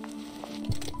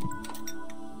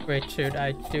 Wait, shoot,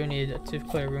 I do need to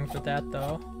clear room for that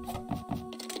though.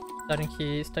 Study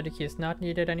key is not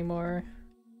needed anymore.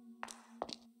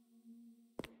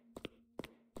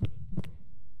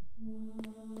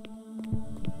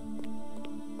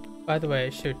 By the way,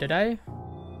 shoot, did I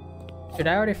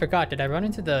already forgot, did I run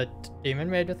into the demon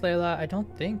maid with Layla? I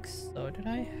don't think so, did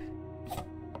I?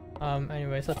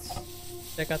 Anyways,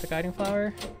 let's check out the guiding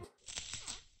flower.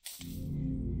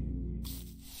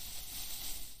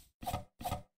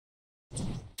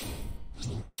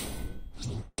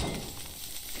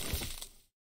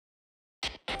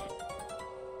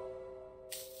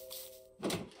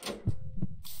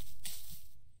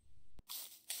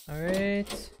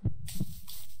 Alright.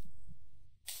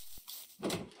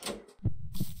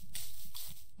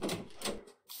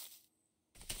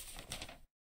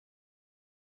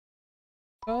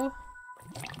 Go.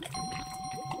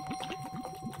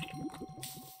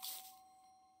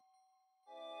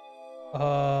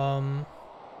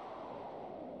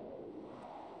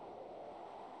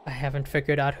 I haven't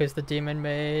figured out who's the demon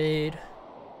maid.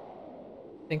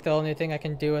 I think the only thing I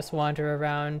can do is wander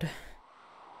around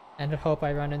and hope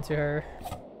I run into her.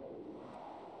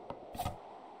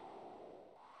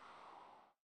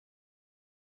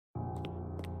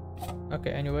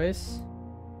 Okay, anyways.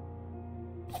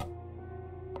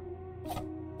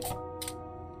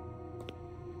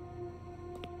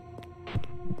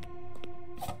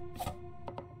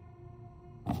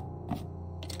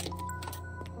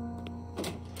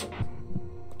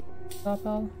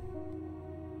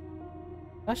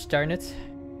 Gosh darn it.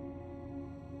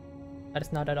 That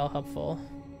is not at all helpful.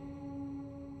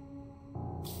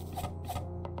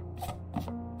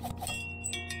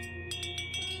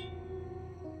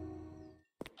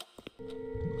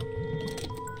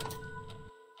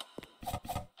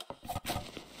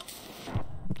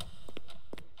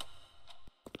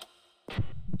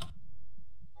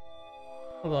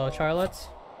 Hello, Charlotte.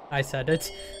 I said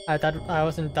it. That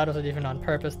wasn't even on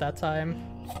purpose that time.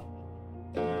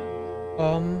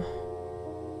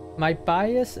 My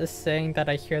bias is saying that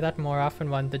I hear that more often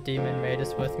when the demon maid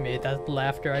is with me. That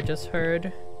laughter I just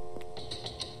heard.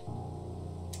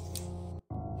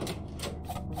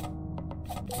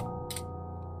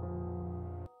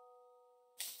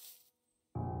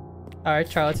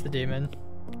 Alright, Charlotte's the demon.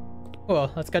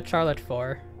 Cool, let's get Charlotte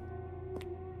 4.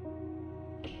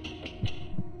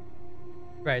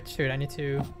 Right, shoot, I need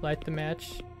to light the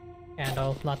match.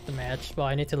 Candle, not the match. Well,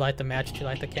 I need to light the match to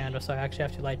light the candle, so I actually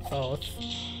have to light both.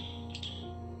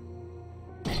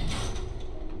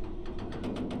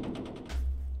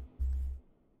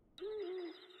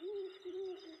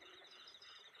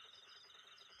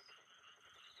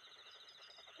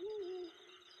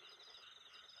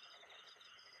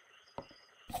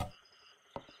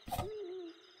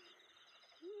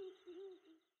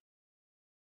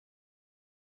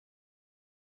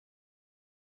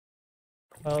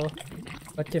 Well,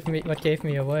 what gave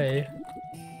me away?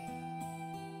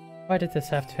 Why did this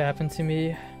have to happen to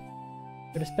me?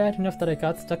 It was bad enough that I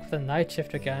got stuck with a night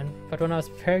shift again, but when I was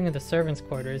preparing in the servants'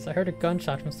 quarters, I heard a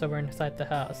gunshot from somewhere inside the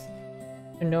house.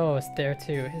 Noel was there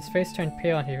too. His face turned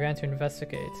pale and he ran to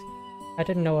investigate. I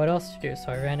didn't know what else to do,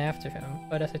 so I ran after him,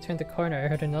 but as I turned the corner I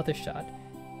heard another shot.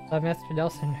 I saw Master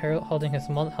Nelson holding his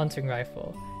hunting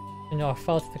rifle. Noel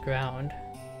fell to the ground.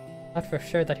 Thought for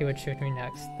sure that he would shoot me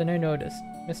next. Then I noticed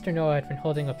Mr. Noel had been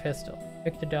holding a pistol.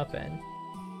 Picked it up and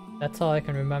that's all I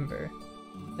can remember.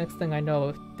 Next thing I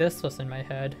know, this was in my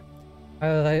head.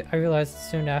 I realized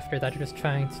soon after that it was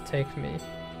trying to take me.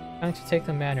 Trying to take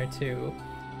the manor too.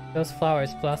 Those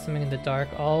flowers blossoming in the dark,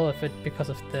 all of it because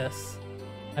of this.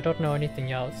 I don't know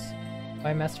anything else.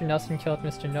 Why Master Nelson killed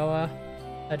Mr. Noah?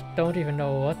 I don't even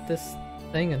know what this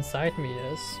thing inside me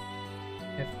is.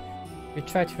 If you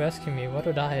tried to rescue me, what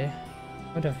would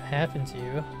have happened to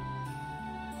you?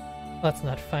 Let's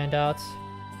not find out.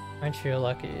 Aren't you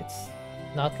lucky? It's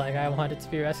not like I wanted to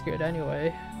be rescued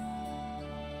anyway.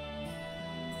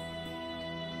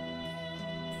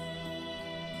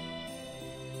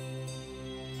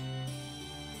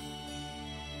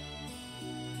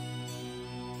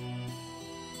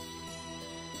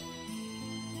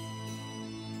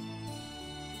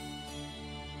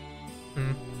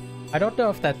 I don't know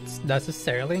if that's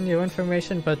necessarily new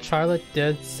information, but Charlotte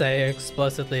did say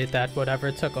explicitly that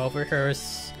whatever took over her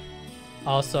is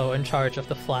also in charge of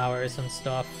the flowers and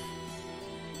stuff.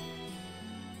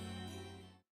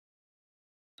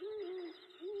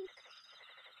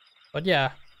 But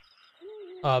yeah.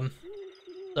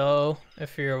 So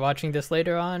if you're watching this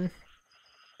later on,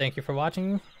 thank you for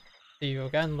watching. See you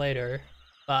again later.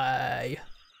 Bye.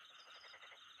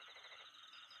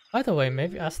 By the way,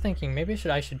 maybe I was thinking maybe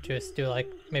I should just do like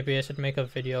maybe I should make a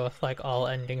video with like all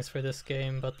endings for this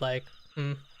game, but like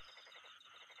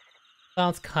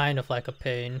sounds kind of like a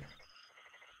pain.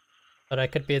 But I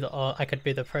could be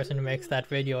the person who makes that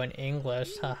video in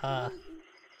English, haha.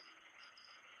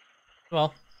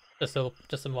 Well, just a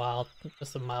mild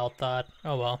thought.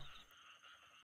 Oh well.